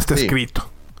pues nada está escrito.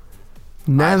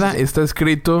 Nada está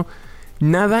escrito.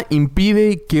 Nada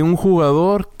impide que un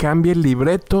jugador cambie el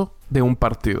libreto de un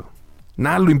partido.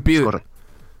 Nada lo impide. Correcto.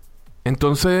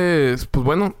 Entonces, pues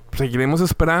bueno, seguiremos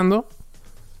esperando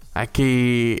a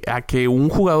que un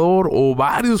jugador o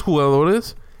varios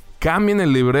jugadores cambien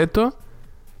el libreto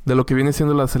de lo que viene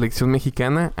siendo la selección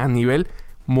mexicana a nivel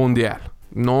mundial.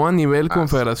 No a nivel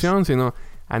confederación, sino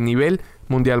a nivel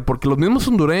mundial. Porque los mismos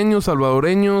hondureños,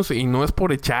 salvadoreños, y no es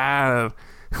por echar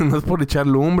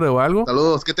lumbre o algo.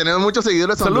 Saludos, que tenemos muchos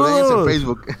seguidores hondureños en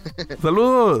Facebook.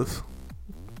 Saludos.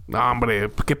 No, hombre,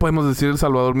 ¿qué podemos decir del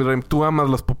Salvador, Misraim? Tú amas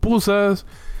las pupusas.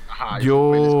 Ajá,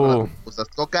 yo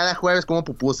cada jueves como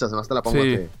pupusas, no hasta la pongo.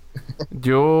 Sí.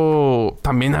 Yo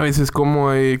también a veces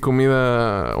como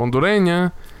comida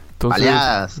hondureña.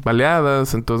 Entonces,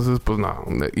 baleadas. Entonces, pues no.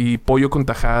 Y pollo con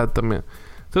tajada también.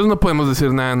 Entonces no podemos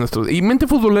decir nada de nuestro... Y Mente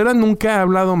Futbolera nunca ha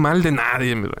hablado mal de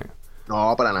nadie, Misraim.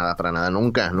 No, para nada,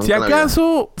 nunca. Si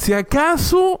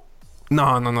acaso...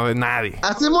 No, de nadie.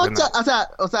 Hacemos,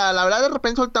 o sea, la verdad de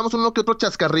repente soltamos uno que otro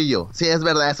chascarrillo. Sí, es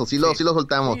verdad eso, sí lo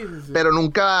soltamos. Sí. Pero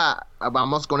nunca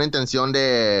vamos con la intención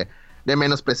de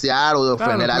menospreciar o de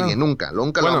ofender a alguien. Nunca lo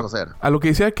vamos a hacer. A lo que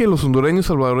decía que los hondureños,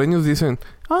 salvadoreños dicen,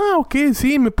 ok,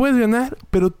 sí, me puedes ganar,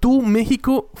 pero tú,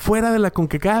 México, fuera de la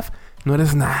CONCACAF, no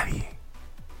eres nadie.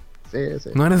 Sí.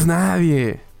 No eres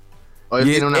nadie. Hoy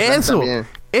tiene una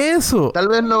Eso. Tal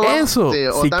vez no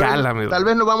cala, tal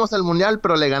vez no vamos al mundial,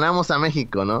 pero le ganamos a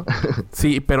México, ¿no?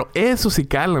 Sí, pero eso sí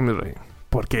cala, mi rey.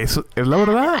 Porque eso es la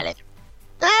verdad.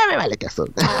 Me vale que son.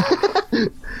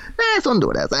 Es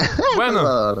Honduras.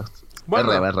 Bueno.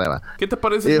 Reba. ¿Qué te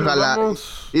parece? Y ojalá.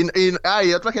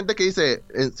 Y otra gente que dice,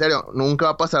 en serio, nunca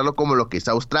va a pasarlo como lo que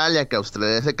hizo Australia, que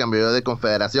Australia se cambió de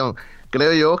confederación.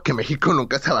 Creo yo que México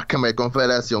nunca se va a cambiar de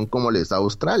confederación como le hizo a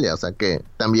Australia. O sea que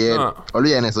también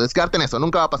olviden eso, descarten eso,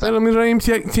 nunca va a pasar. Pero Misraim,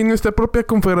 si nuestra propia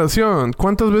confederación,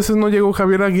 ¿cuántas veces no llegó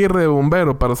Javier Aguirre de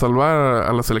bombero para salvar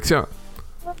a la selección?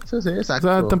 Sí, exacto.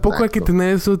 O sea, tampoco hay que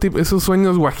tener esos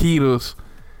sueños guajiros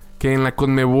que en la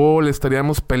CONMEBOL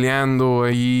estaríamos peleando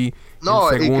ahí.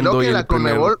 No, y creo que en la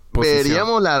CONMEBOL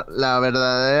veríamos la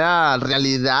verdadera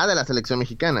realidad de la selección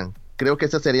mexicana. Creo que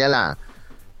esa sería la...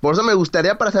 Por eso me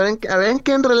gustaría para saber en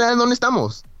qué en realidad dónde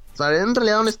estamos. Saber en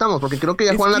realidad dónde estamos. Porque creo que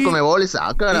ya juegan la CONMEBOL y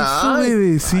caray. Eso de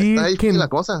decir que la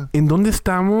cosa. En dónde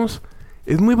estamos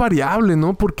es muy variable,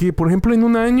 ¿no? Porque, por ejemplo, en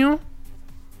un año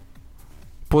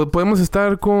podemos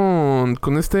estar con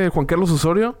Juan Carlos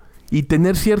Osorio y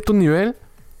tener cierto nivel.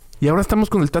 Y ahora estamos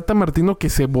con el Tata Martino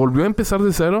que se volvió a empezar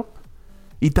de cero.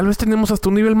 Y tal vez tenemos hasta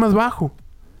un nivel más bajo.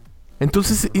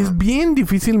 Entonces es bien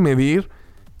difícil medir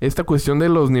esta cuestión de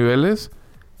los niveles.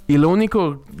 Y el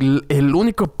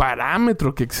único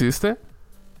parámetro que existe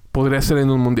podría ser en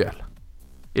un mundial.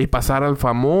 Y pasar al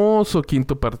famoso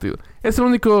quinto partido. Es el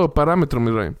único parámetro,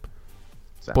 Misraim.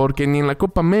 sea, porque ni en la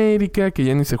Copa América, que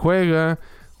ya ni se juega,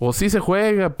 o sí se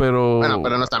juega, pero... Bueno,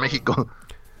 pero no está México.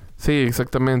 Sí,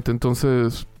 exactamente.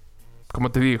 Entonces,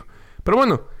 como te digo. Pero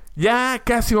bueno, ya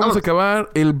casi vamos a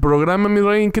acabar el programa, mi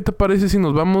rey. ¿Qué te parece si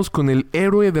nos vamos con el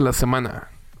héroe de la semana?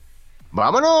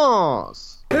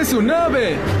 ¡Vámonos! ¡Es un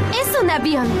ave! Es un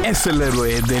avión. Es el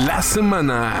héroe de la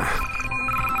semana.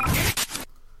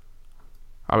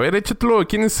 A ver, échatelo.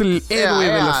 ¿Quién es el héroe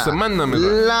de la semana, mi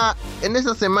rey? En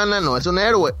esta semana no es un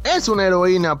héroe, es una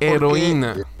heroína.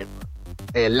 Heroína.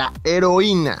 La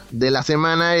heroína de la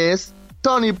semana es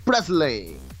Toni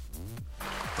Presley.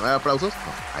 ¿No hay aplausos?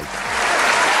 No, ahí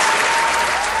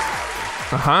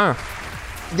está. Ajá.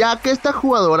 Ya que esta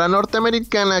jugadora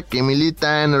norteamericana que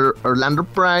milita en Orlando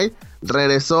Pride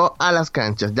regresó a las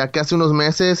canchas, ya que hace unos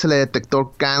meses se le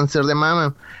detectó cáncer de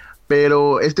mama.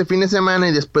 Pero este fin de semana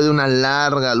y después de una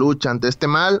larga lucha ante este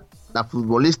mal, la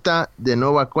futbolista de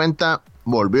nueva cuenta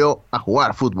volvió a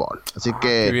jugar fútbol. Así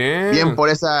que bien por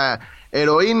esa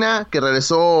heroína que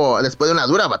regresó después de una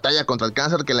dura batalla contra el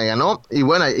cáncer que le ganó. Y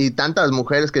bueno, y tantas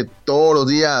mujeres que todos los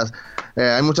días,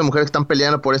 hay muchas mujeres que están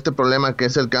peleando por este problema que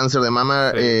es el cáncer de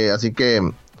mama. Sí. Así que,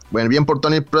 bueno, bien por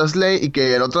Toni Presley y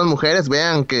que otras mujeres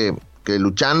vean que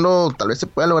luchando tal vez se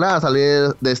pueda lograr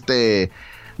salir de este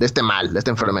mal, de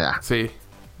esta enfermedad. Sí.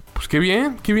 Pues qué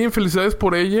bien, felicidades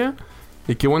por ella.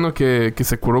 Y qué bueno que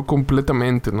se curó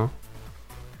completamente, ¿no?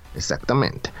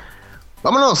 Exactamente.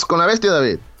 Vámonos con la bestia,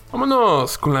 David.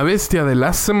 Vámonos con la bestia de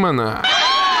la semana.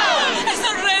 ¡Es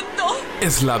horrendo!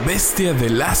 Es la bestia de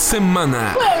la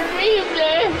semana. ¡Fue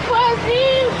horrible! ¡Fue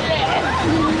horrible!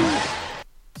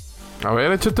 A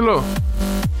ver, échatelo.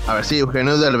 A ver si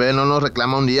Eugenio Derbez no nos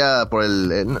reclama un día por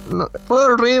el... fue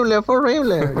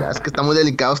horrible. Ya, es que están muy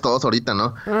delicados todos ahorita,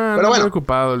 ¿no? Pero bueno.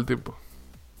 Ocupado el tipo.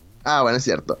 Bueno, es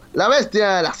cierto. La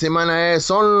bestia de la semana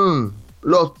son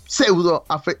los pseudo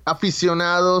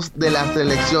aficionados de la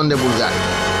selección de Bulgaria.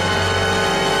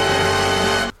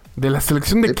 ¿De la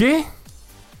selección de qué?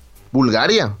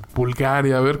 Bulgaria.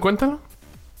 Bulgaria, a ver, cuéntalo.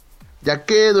 Ya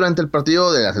que durante el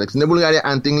partido de la selección de Bulgaria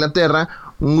ante Inglaterra,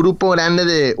 un grupo grande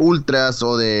de ultras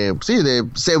o de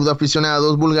pseudo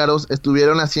aficionados búlgaros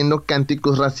estuvieron haciendo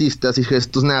cánticos racistas y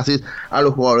gestos nazis a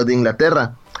los jugadores de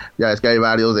Inglaterra. Ya es que hay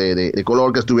varios de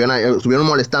color que estuvieron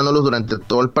molestándolos durante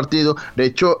todo el partido. De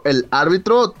hecho, el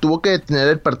árbitro tuvo que detener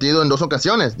el partido en 2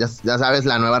 ocasiones. Ya sabes,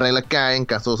 la nueva regla que hay en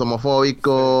casos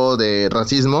homofóbicos, de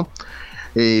racismo.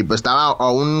 Y pues estaba a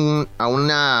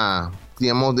una,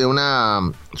 digamos, de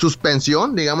una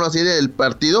suspensión, digámoslo así, del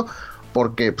partido,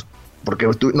 porque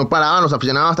no paraban los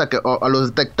aficionados hasta que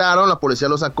los detectaron, la policía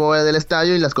los sacó del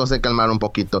estadio y las cosas se calmaron un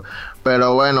poquito.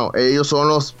 Pero bueno, ellos son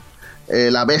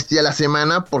la bestia de la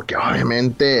semana, porque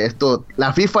obviamente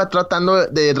la FIFA tratando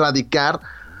de erradicar,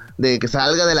 de que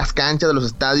salga de las canchas, de los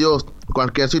estadios,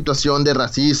 cualquier situación de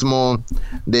racismo,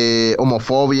 de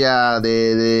homofobia,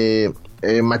 de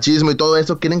machismo y todo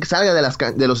eso, quieren que salga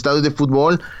de los estadios de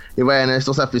fútbol. Y bueno,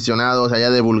 estos aficionados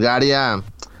allá de Bulgaria,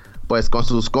 pues con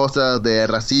sus cosas de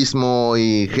racismo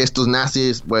y gestos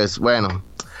nazis, pues bueno,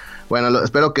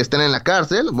 espero que estén en la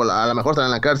cárcel, a lo mejor están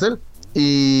en la cárcel.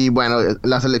 Y bueno,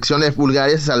 la selección de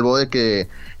Bulgaria se salvó de que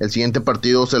el siguiente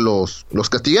partido se los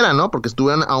castigaran, ¿no? Porque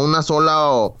estuvieron a un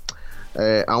solo,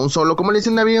 ¿cómo le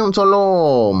dicen, David? Un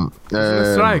solo...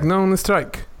 strike, ¿no? Un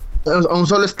strike. Un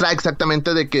solo strike,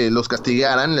 exactamente, de que los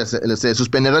castigaran, les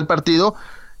suspendiera el partido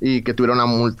y que tuviera una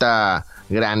multa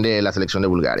grande la selección de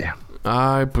Bulgaria.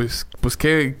 Ay, pues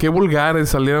qué vulgares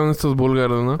salieron estos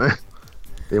búlgaros, ¿no?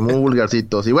 Muy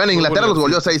vulgarcitos. Y bueno, Inglaterra los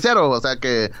goleó 6-0, o sea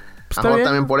que... Está bien.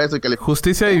 También por eso.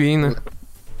 Justicia divina.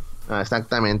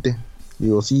 Exactamente.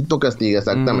 Diosito castiga,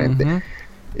 exactamente. Uh-huh.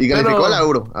 Y calificó la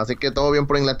Euro. Así que todo bien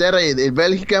por Inglaterra y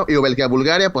Bélgica. Y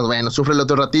Bélgica-Bulgaria, pues bueno, sufre el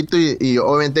otro ratito. Y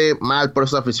obviamente mal por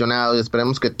esos aficionados. Y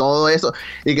esperemos que todo eso.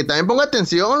 Y que también ponga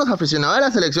atención los aficionados de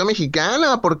la selección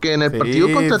mexicana. Porque en el partido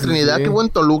contra Trinidad, que hubo en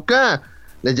Toluca,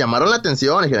 les llamaron la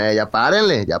atención. Y dijeron, ya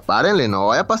párenle. No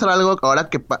vaya a pasar algo ahora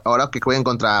que jueguen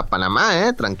contra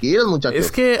Panamá, tranquilos, muchachos.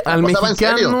 Es que al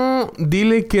mexicano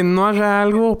dile que no haga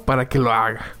algo para que lo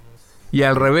haga. Y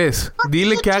al revés,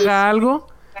 dile que haga algo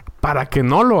para que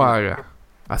no lo haga.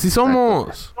 Así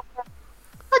somos.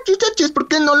 Chachis, ¿por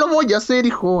qué no lo voy a hacer,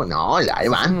 hijo? No, ahí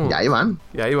van.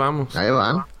 Ahí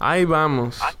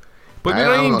vamos. Pues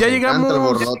mira,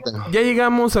 ya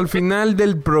llegamos al final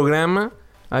del programa.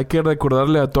 Hay que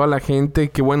recordarle a toda la gente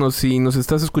que, bueno, si nos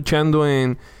estás escuchando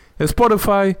en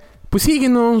Spotify, pues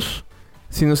síguenos.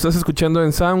 Si nos estás escuchando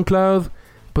en SoundCloud,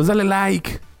 pues dale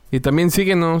like. Y también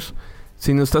síguenos.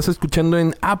 Si nos estás escuchando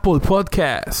en Apple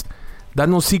Podcast,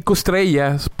 danos 5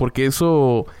 estrellas, porque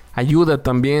eso ayuda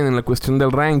también en la cuestión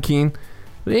del ranking.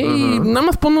 Y nada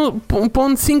más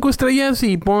pon 5 estrellas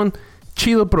y pon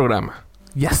chido programa.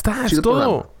 Ya está, es todo.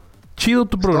 Programa. Chido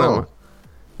tu programa.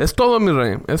 Es todo, mi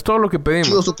rey. Es todo lo que pedimos.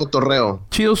 Chido su cotorreo.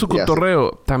 Chido su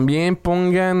cotorreo. También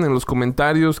pongan en los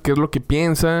comentarios qué es lo que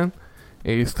piensan.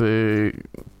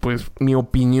 Pues mi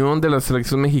opinión de la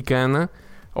selección mexicana.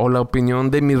 O la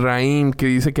opinión de Misraim, que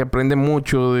dice que aprende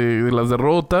mucho de las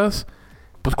derrotas.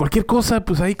 Pues cualquier cosa,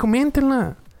 pues ahí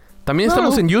coméntenla. También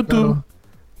estamos en YouTube. Claro.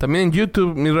 También en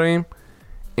YouTube, Misraim.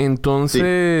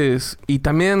 Entonces... Sí. Y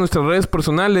también en nuestras redes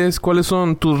personales. ¿Cuáles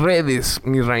son tus redes,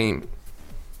 Misraim?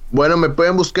 Bueno, me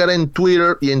pueden buscar en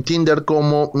Twitter y en Tinder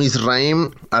como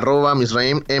Misraim,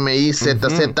 @Misraim,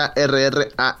 MIZZRRAIM.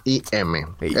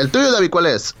 Hey. ¿El tuyo, David, cuál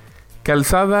es?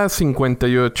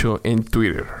 Calzada58 en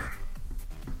Twitter.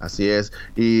 Así es.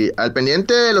 Y al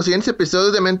pendiente de los siguientes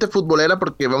episodios de Mente Futbolera,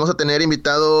 porque vamos a tener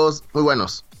invitados muy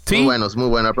buenos. ¿Sí? Muy buenos.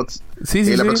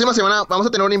 Sí, la próxima semana vamos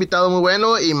a tener un invitado muy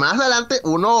bueno y más adelante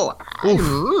uno...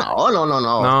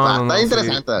 No. Está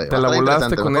interesante. Sí. Te la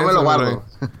volaste con eso. Me lo guardo.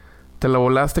 Te la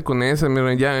volaste con ese,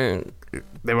 miren, ya... de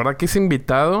verdad que ese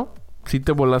invitado... Sí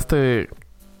te volaste,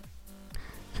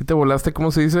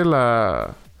 ¿cómo se dice?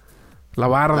 La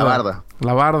barda.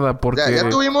 La barda, porque...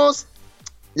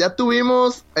 Ya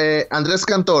tuvimos Andrés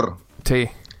Cantor. Sí.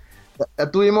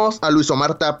 Ya tuvimos a Luis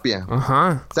Omar Tapia.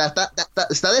 Ajá. O sea,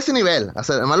 está de ese nivel. O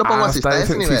sea, además lo pongo así, está de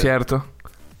ese nivel. Sí, cierto.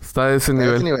 Está de ese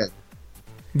nivel.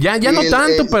 Ya no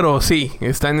tanto, pero sí,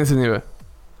 está en ese nivel.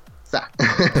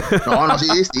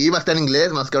 Sí, va a estar en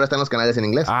inglés, más que ahora están los canales en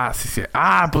inglés. Sí.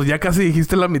 Pues ya casi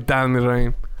dijiste la mitad, mi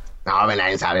rey. No,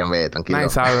 nadie sabe, hombre, tranquilo.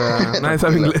 Nadie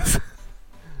sabe inglés.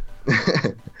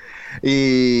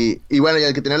 Y bueno, y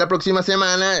el que tiene la próxima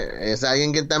semana es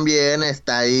alguien que también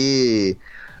está ahí.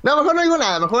 No, mejor no digo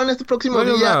nada. Mejor en este próximo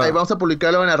día ahí vamos a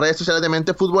publicarlo en las redes sociales de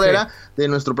Mente Futbolera, de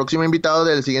nuestro próximo invitado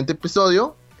del siguiente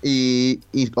episodio. Y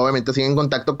obviamente siguen en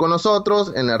contacto con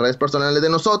nosotros en las redes personales de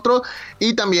nosotros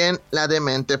y también la de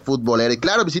Mente Futbolera. Y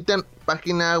claro, visiten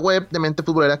página web de Mente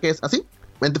Futbolera, que es así,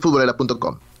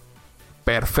 mentefutbolera.com.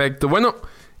 Perfecto. Bueno,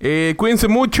 cuídense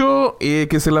mucho,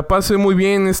 que se la pase muy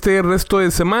bien este resto de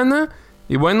semana.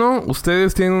 Y bueno,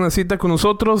 ustedes tienen una cita con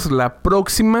nosotros la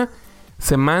próxima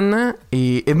semana,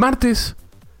 el martes.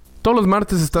 Todos los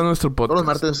martes está nuestro podcast. Todos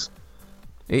los martes.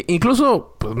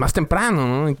 Incluso, pues más temprano,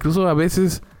 ¿no? Incluso a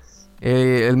veces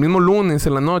el mismo lunes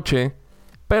en la noche.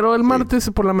 Pero el martes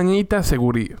por la mañanita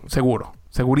seguro.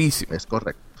 Segurísimo. Es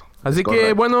correcto. Así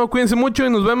que, bueno, cuídense mucho y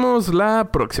nos vemos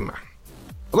la próxima.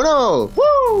 ¡Bueno!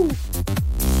 ¡Woo!